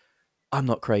 I'm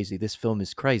not crazy. This film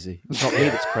is crazy. It's not me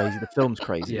that's crazy. The film's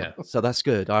crazy. Yeah. So that's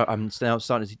good. I'm now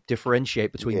starting to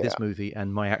differentiate between this movie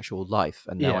and my actual life.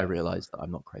 And now I realize that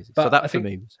I'm not crazy. But so that I for think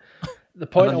me was the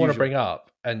point I want to bring up,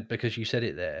 and because you said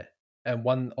it there, and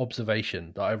one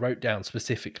observation that I wrote down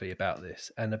specifically about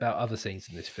this and about other scenes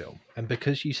in this film, and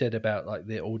because you said about like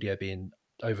the audio being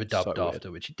overdubbed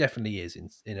after, which it definitely is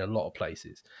in a lot of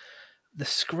places, the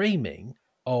screaming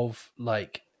of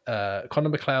like Conor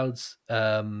McLeod's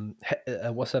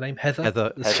what's her name?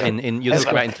 Heather. In you're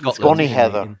talking about in Scotland. Bonnie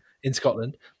Heather. In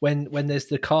Scotland, when there's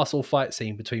the castle fight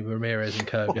scene between Ramirez and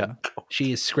Kurgan,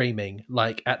 she is screaming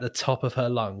like at the top of her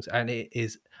lungs, and it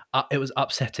was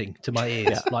upsetting to my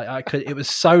ears. Like it was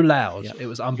so loud, it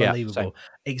was unbelievable.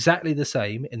 Exactly the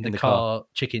same in the car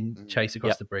chicken chase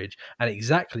across the bridge, and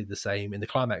exactly the same in the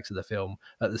climax of the film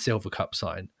at the Silver Cup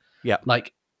sign. Yeah,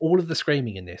 like all of the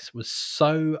screaming in this was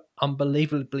so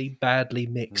unbelievably badly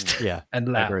mixed and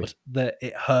loud that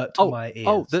it hurt my ears.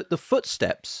 Oh, the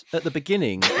footsteps at the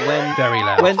beginning when very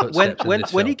loud.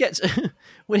 When he gets I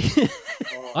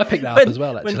picked that up as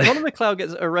well. Actually, when Conor McLeod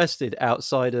gets arrested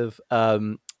outside of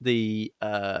the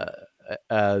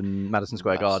Madison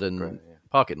Square Garden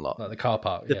parking lot, like the car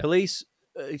park, the police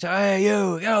say, "Hey,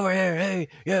 you, get over here! Hey,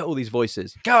 yeah!" All these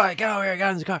voices, get over here,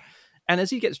 get in the car. And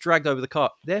as he gets dragged over the car,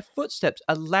 their footsteps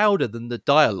are louder than the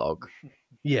dialogue.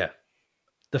 Yeah.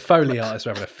 The Foley artists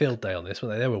were having a field day on this,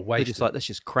 weren't they? They were wasted. They're just like, let's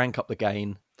just crank up the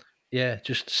gain. Yeah,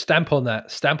 just stamp on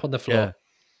that. Stamp on the floor. Yeah.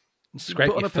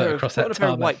 Scrape your foot across that tarmac. Put a pair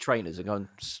of white trainers and go and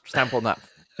stamp on that.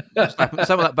 Stamp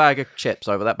on that bag of chips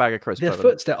over that bag of crisps. The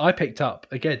footstep I picked up,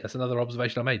 again, that's another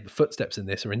observation I made. The footsteps in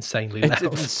this are insanely loud.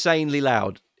 It's insanely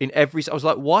loud. In every, I was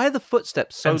like, why are the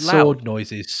footsteps so loud? Sword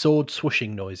noises, sword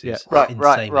swooshing noises. Yeah.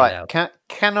 Right. Loud.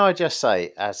 Can I just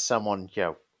say, as someone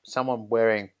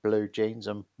wearing blue jeans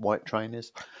and white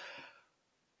trainers,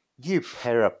 you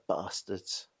pair of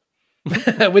bastards.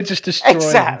 We're just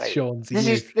destroying Sean's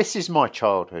youth. This is my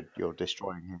childhood. You're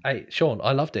destroying him. Hey, Sean,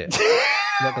 I loved it.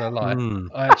 I'm not going to lie.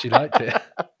 I actually liked it.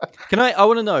 I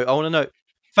want to know.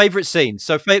 Favorite scene.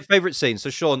 So favorite scene. So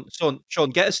Sean,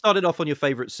 get us started off on your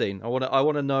favorite scene. I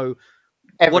want to know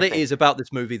what it is about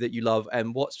this movie that you love,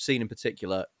 and what scene in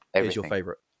particular is your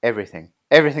favorite. Everything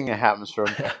that happens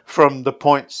from the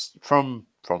points from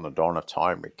the dawn of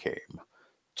time it came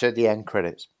to the end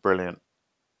credits. Brilliant.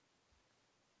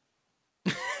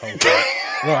 Okay.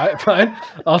 Right, fine.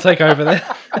 I'll take over then.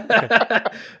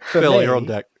 Phil, you're on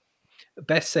deck.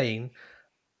 Best scene,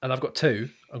 and I've got two.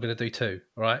 I'm going to do two.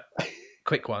 All right,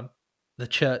 quick one. The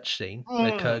church scene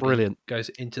where Kurgan goes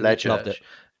into the church.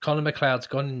 Conor McLeod's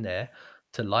gone in there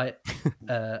to light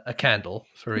a candle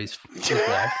for his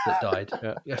wife that died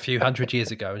a few hundred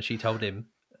years ago, and she told him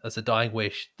as a dying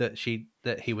wish that he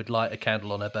would light a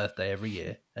candle on her birthday every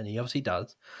year, and he obviously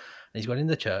does. And he's gone in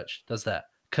the church, does that.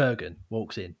 Kurgan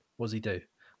walks in. What does he do?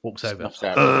 Walks over to the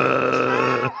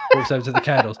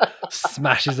candles,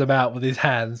 smashes them out with his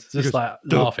hands, just like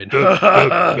laughing.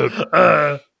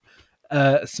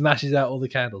 Smashes out all the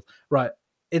candles. Right.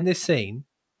 In this scene,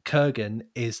 Kurgan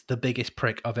is the biggest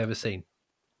prick I've ever seen.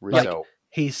 Like,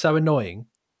 he's so annoying.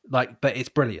 Like, but it's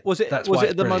brilliant. Was it at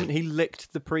the moment he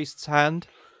licked the priest's hand?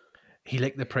 He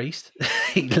licked the priest.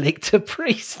 He licked a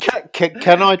priest.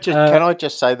 Can I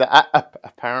just say that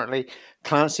apparently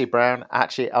Clancy Brown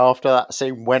actually after that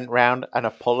scene went round and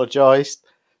apologised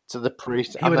to the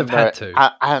priest and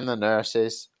the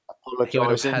nurses,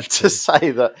 apologising to say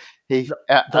that if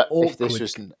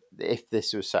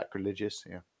this was sacrilegious,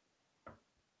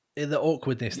 the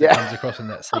awkwardness that comes across in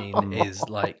that scene is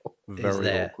like very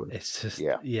there. Awkward. It's just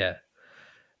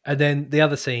And then the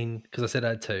other scene, because I said I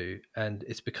had two, and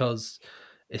it's because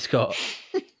it's got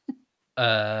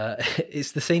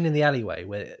it's the scene in the alleyway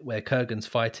where Kurgan's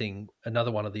fighting another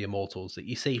one of the immortals that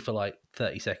you see for like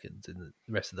 30 seconds in the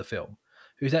rest of the film,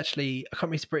 who's actually, I can't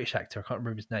remember, he's a British actor, I can't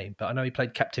remember his name, but I know he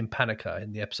played Captain Paniker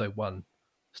in the episode 1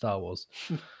 Star Wars.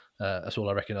 That's all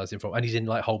I recognise him from, and he's in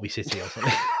like Holby City or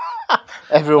something.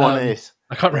 Everyone is.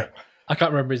 I can't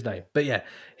remember his name, but yeah,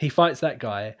 he fights that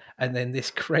guy, and then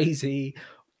this crazy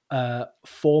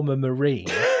former Marine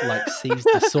like sees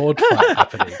the sword fight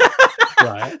happening.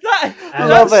 Right,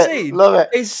 love it.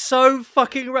 It's so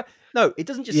fucking right. No, it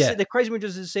doesn't just sit there. Crazy Marine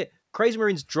doesn't sit. Crazy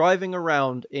Marine's driving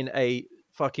around in a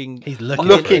fucking. He's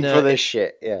looking for this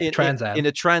shit. Yeah, Trans Am. In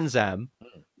a Trans Am.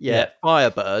 Yeah,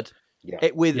 Firebird.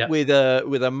 Yeah. With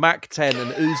a Mac 10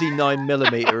 and Uzi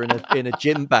 9mm in a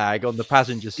gym bag on the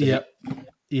passenger seat. Yep.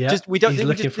 Yeah, just we don't.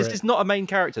 This is not a main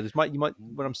character. This might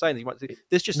when I'm saying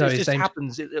this just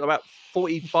happens about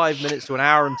 45 minutes to an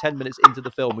hour and 10 minutes into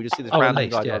the film. We just see this random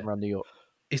guy driving around New York.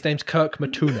 His name's Kirk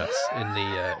Matunas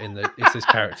in the it's this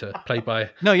character played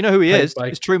by. No, you know who he is.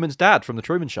 It's Truman's dad from the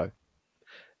Truman Show.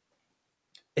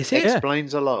 Is it?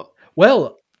 Explains a lot.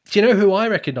 Well, do you know who I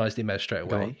recognised him as straight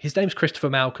away? His name's Christopher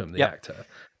Malcolm, the actor.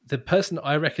 The person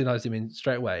I recognised him in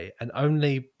straight away, and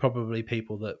only probably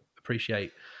people that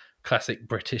appreciate classic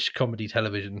British comedy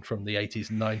television from the 80s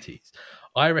and 90s.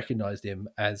 I recognised him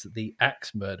as the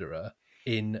axe murderer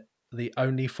in the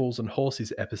Only Fools and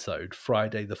Horses episode,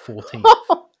 Friday the 14th.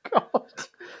 Oh, God.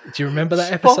 Do you remember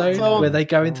that episode where they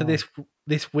go into this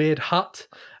weird hut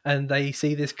and they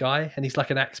see this guy and he's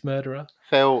like an axe murderer?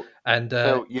 Phil,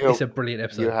 it's a brilliant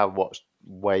episode. You have watched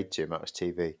way too much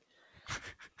TV.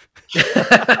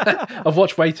 I've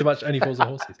watched way too much Only Fools and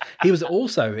Horses. He was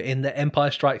also in The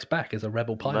Empire Strikes Back as a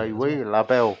rebel pilot. La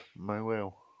Belle. May we.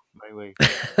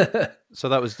 So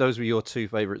those were your two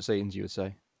favourite scenes, you would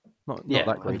say? Not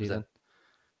that greedy then.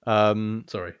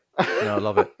 Sorry. No, I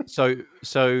love it. So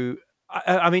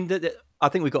I mean, I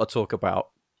think we've got to talk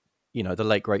about, the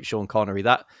late great Sean Connery.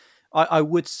 That I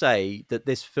would say that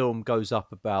this film goes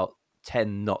up about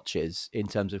 10 notches in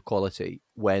terms of quality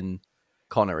when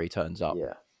Connery turns up.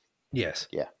 Yeah. Yes.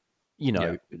 Yeah.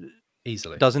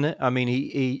 Easily. Doesn't it? I mean,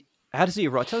 he how does he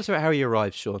arrive? Tell us about how he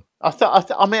arrives, Sean. I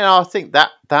think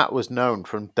that was known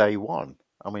from day one.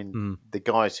 I mean, the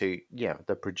guys who,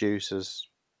 the producers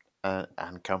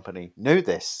and company knew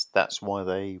this. That's why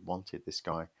they wanted this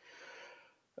guy.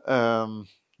 But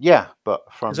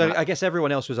I guess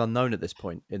everyone else was unknown at this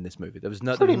point in this movie. There was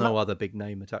no other big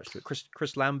name attached to it.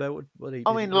 Chris Lambert.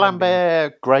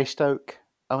 Lambert, Greystoke.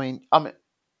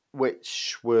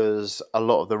 Which was a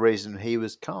lot of the reason he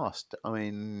was cast. I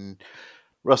mean,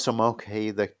 Russell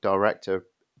Mulcahy, the director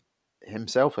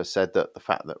himself, has said that the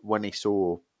fact that when he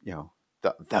saw,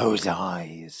 those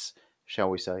eyes, shall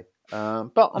we say,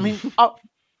 but I mean,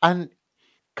 I'm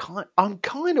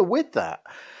kind of with that.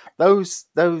 Those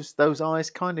eyes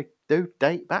kind of do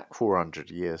date back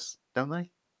 400 years, don't they?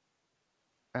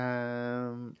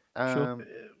 Sure.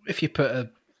 If you put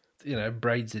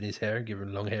braids in his hair and give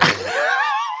him long hair.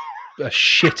 A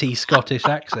shitty Scottish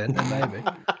accent, then maybe.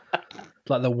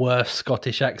 Like the worst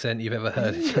Scottish accent you've ever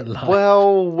heard in your life.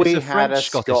 Well, It's we a had a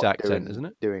French-Scottish Scot accent, isn't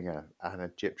it? doing an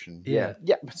Egyptian. Yeah.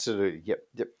 Yeah, absolutely.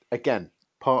 Yep. Again,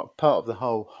 part of the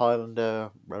whole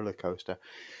Highlander roller coaster.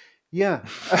 Yeah.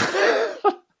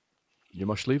 You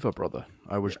must leave her, brother.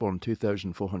 I was born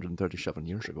 2,437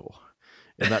 years ago.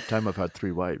 In that time, I've had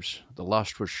 3 wives. The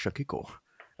last was Shakiko,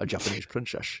 a Japanese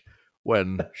princess.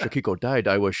 When Shakiko died,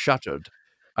 I was shattered.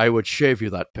 I would shave you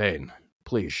that pain.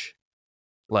 Please,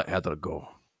 let Heather go.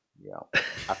 Yeah,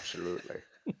 absolutely.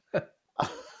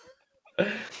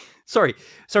 Sorry,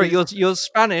 you're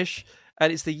Spanish,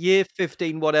 and it's the year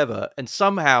 15 whatever, and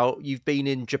somehow you've been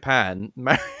in Japan.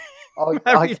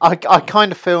 I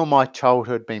kind of feel my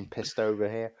childhood being pissed over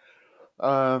here.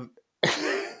 I'm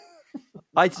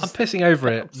pissing over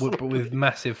it, but with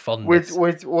massive fondness.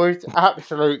 with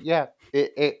absolute, yeah.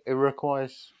 It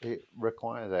requires it.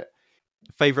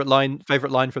 Favorite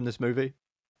line from this movie?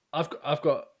 I've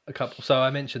got a couple. So I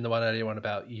mentioned the one earlier on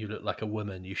about "you look like a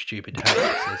woman, you stupid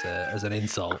Harris" as an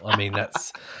insult. I mean,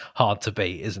 that's hard to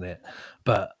beat, isn't it?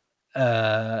 But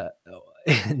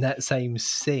in that same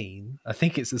scene, I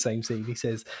think it's the same scene. He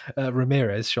says,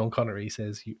 Ramirez, Sean Connery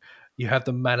says, "You have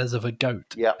the manners of a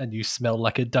goat, Yeah. and you smell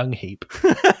like a dung heap."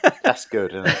 That's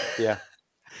good, isn't it? Yeah.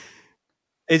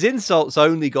 His insults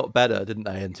only got better, didn't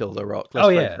they, until The Rock? Oh,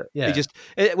 yeah, yeah. He just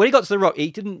when he got to The Rock,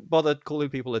 he didn't bother calling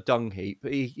people a dung heap.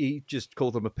 He just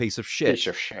called them a piece of shit. Piece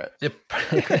of shit. yeah,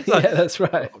 that's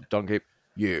right. Oh, dung heap,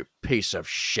 you piece of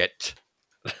shit.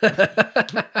 And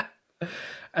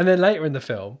then later in the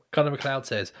film, Conor McLeod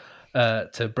says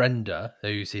to Brenda,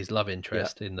 who's his love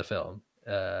interest in the film,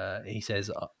 he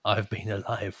says, "I've been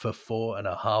alive for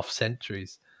 4.5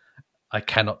 centuries. I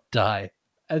cannot die."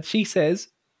 And she says,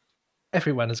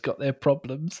 "Everyone has got their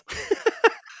problems."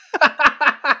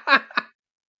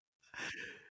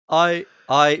 For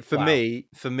me,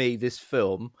 this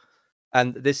film,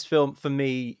 for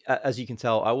me, as you can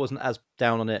tell, I wasn't as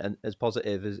down on it and as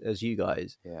positive as you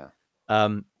guys. Yeah.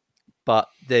 But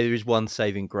there is one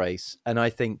saving grace, and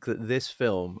I think that this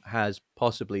film has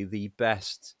possibly the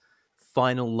best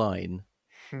final line,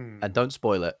 and don't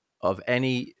spoil it, of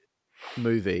any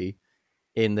movie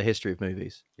in the history of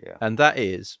movies. Yeah. And that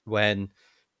is when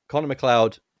Conor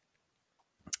McLeod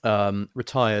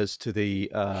retires to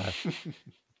the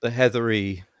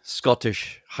heathery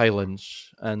Scottish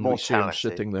Highlands, and we see him Mortality.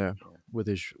 sitting there with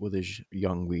his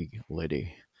young wee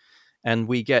lady, and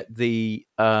we get the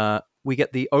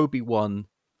Obi-Wan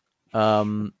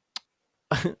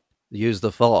use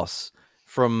the Force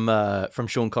from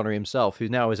Sean Connery himself, who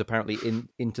now is apparently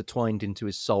intertwined into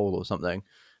his soul or something,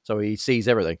 so he sees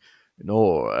everything.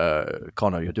 No,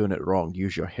 Connor, you're doing it wrong.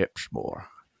 Use your hips more.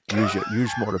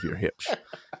 Use more of your hips.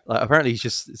 Apparently, he's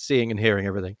just seeing and hearing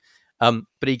everything.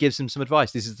 But he gives him some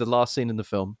advice. This is the last scene in the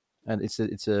film, and it's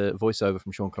a voiceover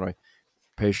from Sean Connery.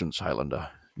 Patience, Highlander.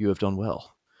 You have done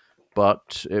well,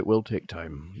 but it will take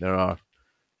time. There are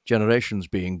generations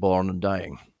being born and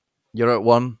dying. You're at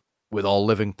one with all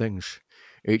living things.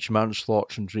 Each man's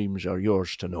thoughts and dreams are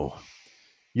yours to know.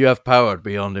 You have power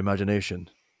beyond imagination.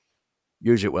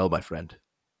 Use it well, my friend.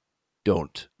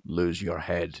 Don't lose your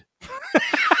head.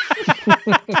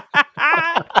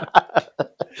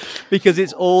 Because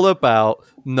it's all about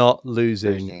not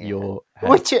losing your head.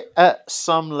 Which at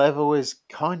some level is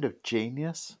kind of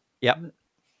genius. Yep.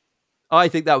 I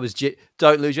think that was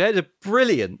 "Don't lose your head." It's a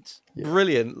brilliant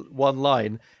one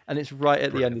line, and it's right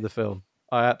at the end of the film.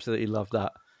 I absolutely love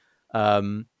that. For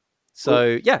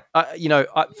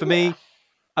me,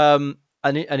 an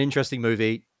interesting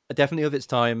movie, definitely of its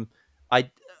time. I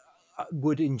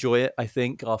would enjoy it, I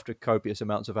think, after copious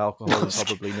amounts of alcohol, and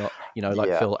probably not,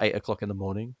 Phil, 8 o'clock in the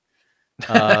morning.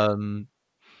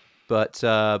 But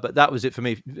that was it for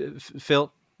me.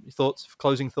 Phil,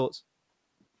 closing thoughts?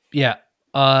 Yeah.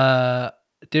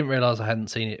 Didn't realise I hadn't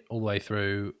seen it all the way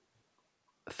through.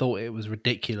 Thought it was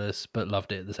ridiculous, but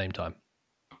loved it at the same time.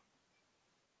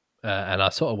 And I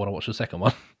sort of want to watch the second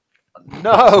one.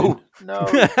 No.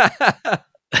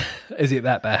 Is it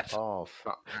that bad? Oh,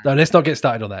 fuck. No, let's not get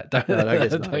started on that. Don't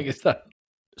get started.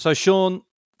 So, Sean,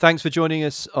 thanks for joining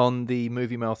us on the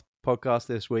Movie Mouth podcast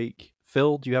this week.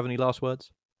 Phil, do you have any last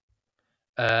words?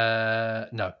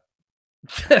 No.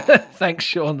 Thanks,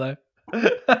 Sean, though.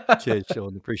 Cheers,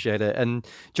 Sean. Appreciate it. And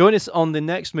join us on the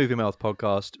next Movie Mouth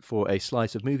podcast for a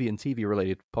slice of movie and TV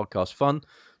related podcast fun.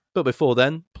 But before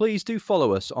then, please do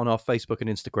follow us on our Facebook and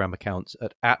Instagram accounts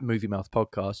at Movie Mouth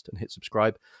Podcast and hit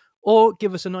subscribe, or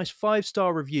give us a nice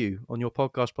 5-star review on your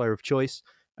podcast player of choice.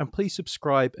 And please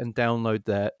subscribe and download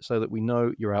there so that we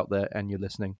know you're out there and you're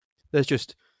listening. There's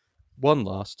just one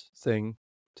last thing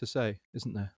to say,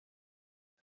 isn't there?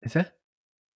 Is there?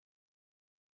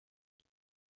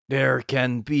 There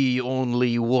can be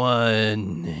only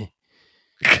one.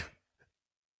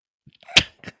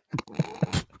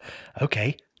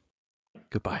 Okay.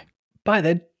 Goodbye. Bye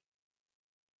then.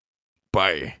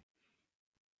 Bye.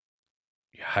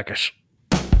 You haggis.